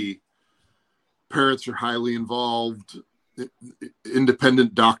RTP, parents are highly involved.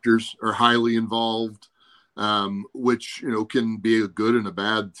 Independent doctors are highly involved, which, can be a good and a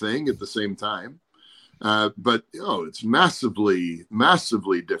bad thing at the same time. But it's massively,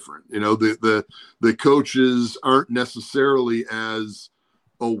 massively different. The coaches aren't necessarily as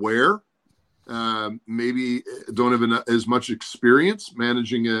aware, maybe don't have as much experience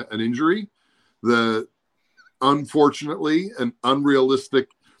managing an injury. Unfortunately, an unrealistic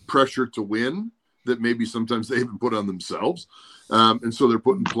pressure to win that maybe sometimes they even put on themselves. And so they're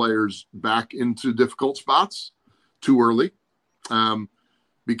putting players back into difficult spots too early,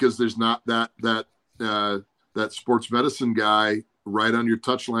 because there's not that sports medicine guy right on your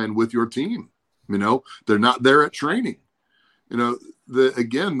touchline with your team. They're not there at training. The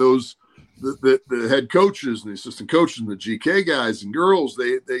head coaches and the assistant coaches and the GK guys and girls,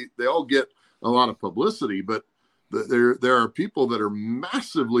 they all get a lot of publicity, but there are people that are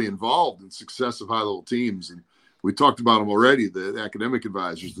massively involved in success of high level teams. And we talked about them already, the academic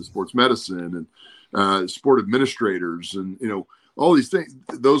advisors, the sports medicine and sport administrators, and, all these things.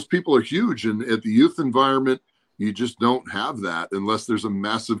 Those people are huge. And at the youth environment, you just don't have that unless there's a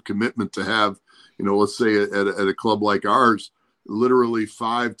massive commitment to have, let's say at a club like ours, literally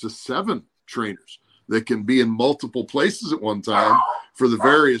 5 to 7 trainers that can be in multiple places at one time for the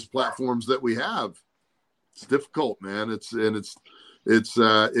various platforms that we have. It's difficult, man. It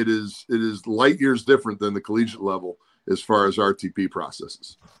is light years different than the collegiate level as far as RTP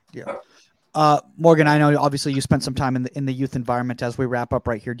processes. Yeah. Morgan, I know obviously you spent some time in the youth environment. As we wrap up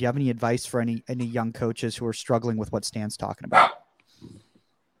right here, do you have any advice for any young coaches who are struggling with what Stan's talking about?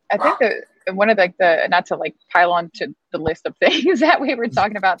 I think that one of the not to pile on to the list of things that we were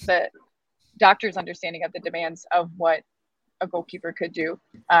talking about, the doctor's understanding of the demands of what a goalkeeper could do.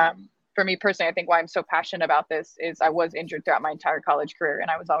 For me personally, I think why I'm so passionate about this is I was injured throughout my entire college career. And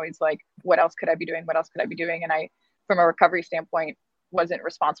I was always like, what else could I be doing? What else could I be doing? And I, from a recovery standpoint, wasn't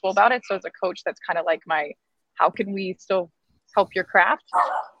responsible about it. So as a coach, that's kind of like how can we still help your craft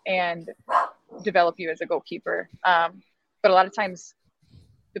and develop you as a goalkeeper? But a lot of times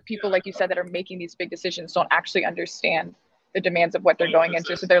the people, like you said, that are making these big decisions don't actually understand the demands of what they're going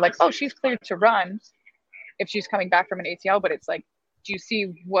into. So they're like, oh, she's cleared to run if she's coming back from an ACL. But it's like, do you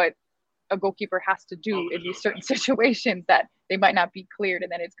see what a goalkeeper has to do in these certain situations that they might not be cleared?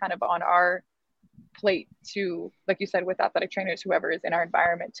 And then it's kind of on our plate to, like you said, with athletic trainers, whoever is in our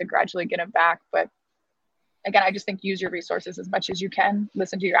environment, to gradually get them back. But again, I just think use your resources as much as you can,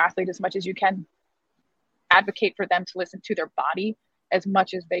 listen to your athlete as much as you can, advocate for them to listen to their body as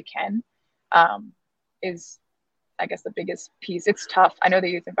much as they can, is, I guess, the biggest piece. It's tough. I know the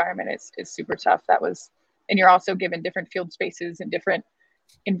youth environment is super tough. And you're also given different field spaces and different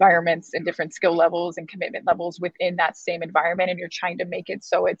environments and different skill levels and commitment levels within that same environment. And you're trying to make it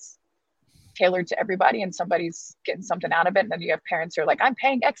so it's tailored to everybody and somebody's getting something out of it. And then you have parents who are like, I'm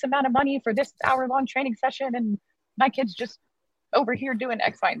paying X amount of money for this hour-long training session, and my kid's just over here doing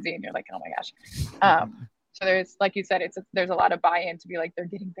X, Y, and Z. And you're like, oh my gosh. So there's, like you said, there's a lot of buy-in to be like, they're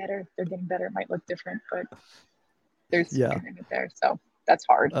getting better. It might look different, but there's commitment there. So that's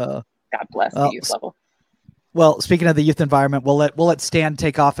hard. God bless the youth level. Well, speaking of the youth environment, we'll let Stan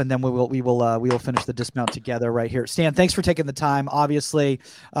take off, and then we will finish the dismount together right here. Stan, thanks for taking the time. Obviously,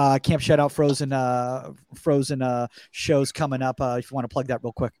 Camp Shutout Frozen shows coming up. If you want to plug that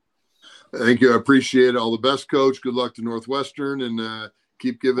real quick. Thank you. I appreciate it. All the best, Coach. Good luck to Northwestern, and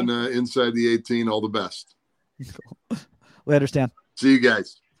keep giving Inside the 18 all the best. Cool. We understand. See you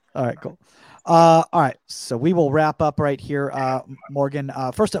guys. All right, cool. All right, so we will wrap up right here. Morgan,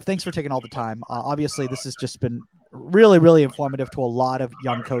 first up, thanks for taking all the time. Obviously, this has just been really, really informative to a lot of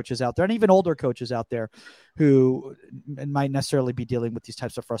young coaches out there, and even older coaches out there who might necessarily be dealing with these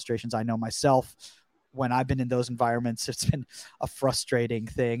types of frustrations. I know myself, when I've been in those environments, it's been a frustrating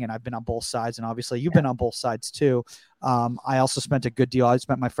thing, and I've been on both sides, and obviously you've been on both sides too. I also spent a good deal. I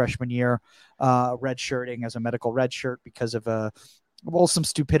spent my freshman year redshirting as a medical redshirt because of some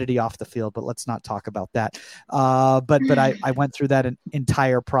stupidity off the field, but let's not talk about that. But I went through that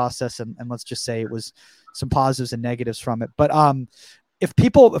entire process, and let's just say it was some positives and negatives from it. But if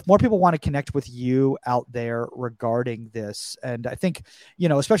more people want to connect with you out there regarding this, and I think,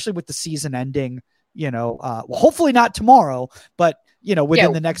 especially with the season ending, well, hopefully not tomorrow, but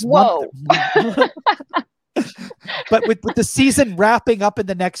within the next month. But with the season wrapping up in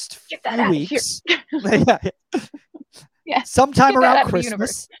the next few weeks, yeah, sometime around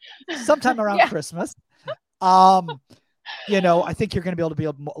Christmas. I think you're going to be able to be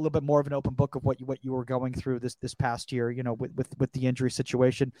a little bit more of an open book of what you were going through this past year, with the injury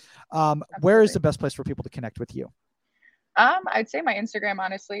situation. Where is the best place for people to connect with you? I'd say my Instagram,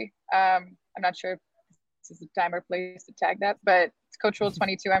 honestly. I'm not sure if this is the time or place to tag that, but it's Coach Rule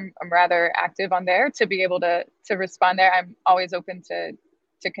 22. I'm rather active on there to be able to respond there. I'm always open to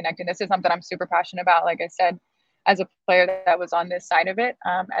connecting. This is something I'm super passionate about. Like I said, as a player that was on this side of it,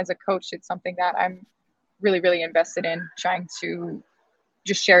 as a coach, it's something that I'm really, really invested in, trying to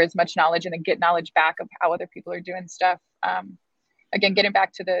just share as much knowledge and then get knowledge back of how other people are doing stuff. Again, getting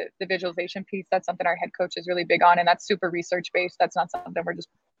back to the visualization piece, that's something our head coach is really big on, and that's super research-based. That's not something we're just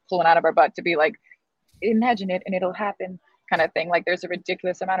pulling out of our butt to be like, imagine it and it'll happen kind of thing. Like, there's a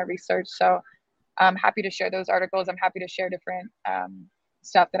ridiculous amount of research. So I'm happy to share those articles. I'm happy to share different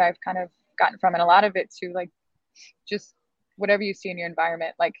stuff that I've kind of gotten from, and a lot of it too, like, just whatever you see in your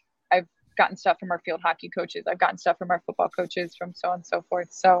environment. Like, I've gotten stuff from our field hockey coaches. I've gotten stuff from our football coaches, from so on and so forth.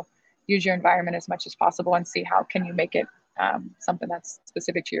 So use your environment as much as possible and see how can you make it something that's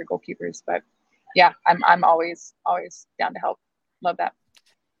specific to your goalkeepers. But yeah, I'm always down to help. Love that.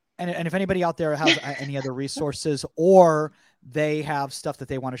 And if anybody out there has any other resources, or they have stuff that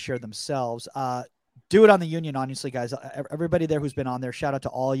they want to share themselves, do it on the Union, honestly, guys. Everybody there who's been on there, shout out to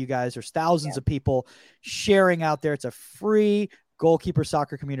all you guys. There's thousands of people sharing out there. It's a free goalkeeper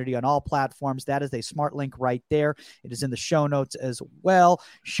soccer community on all platforms. That is a smart link right there. It is in the show notes as well.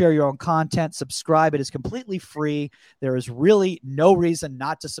 Share your own content, subscribe. It is completely free. There is really no reason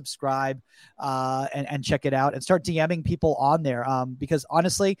not to subscribe and check it out, and start DMing people on there. Because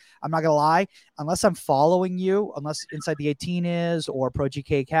honestly, I'm not going to lie, unless I'm following you, unless Inside the 18 is, or Pro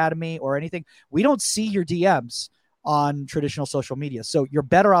GK Academy or anything, we don't see your DMs on traditional social media. So you're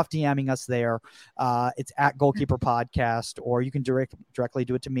better off DMing us there. It's at Goalkeeper Podcast, or you can directly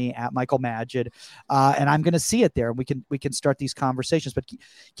do it to me at Michael Magid. And I'm going to see it there. We can start these conversations, but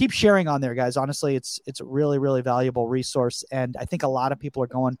keep sharing on there, guys. Honestly, it's a really, really valuable resource. And I think a lot of people are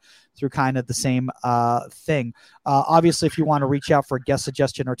going through kind of the same thing. Obviously, if you want to reach out for a guest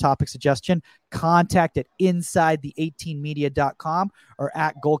suggestion or topic suggestion, contact at insidethe18media.com or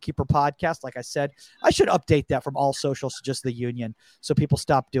at Goalkeeper Podcast. Like I said, I should update that from all socials to just the Union, so people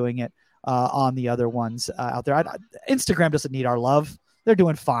stop doing it on the other ones out there. Instagram doesn't need our love. They're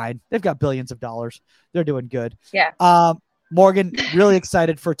doing fine. They've got billions of dollars. They're doing good. Yeah. Morgan, really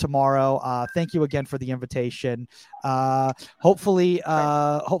excited for tomorrow. Thank you again for the invitation. Hopefully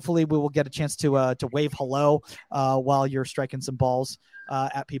we will get a chance to wave hello while you're striking some balls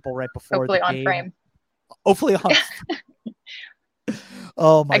at people right before the game. On frame. Hopefully on.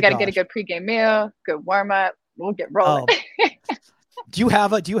 Oh my! I got to get a good pregame meal, good warm up. We'll get rolling. Do you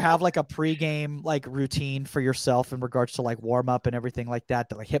have like a pregame like routine for yourself in regards to like warm up and everything like that,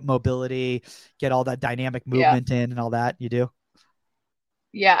 to like hip mobility, get all that dynamic movement in and all that? You do?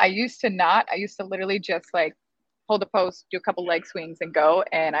 Yeah, I used to not. I used to literally just like hold a post, do a couple leg swings and go.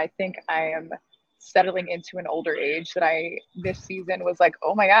 And I think I am settling into an older age that this season was like,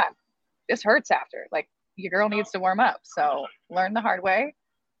 oh my God, this hurts after. Like, your girl needs to warm up. So learn the hard way.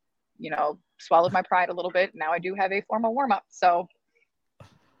 swallowed my pride a little bit. Now I do have a formal warm up. So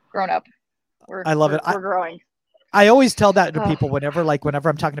grown up. I love it. We're growing. I always tell that to people whenever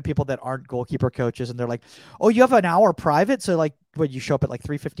I'm talking to people that aren't goalkeeper coaches, and they're like, "Oh, you have an hour private, so like when you show up at like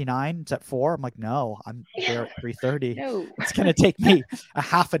 3:59, it's at 4." I'm like, "No, I'm there at 3:30. No. It's gonna take me a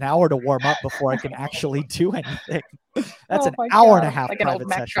half an hour to warm up before I can actually do anything." That's an hour and a half like an old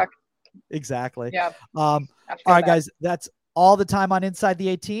Mack session. truck. Exactly. Yeah. All right, guys, that's all the time on Inside the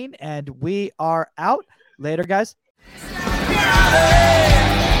 18, and we are out. Later, guys.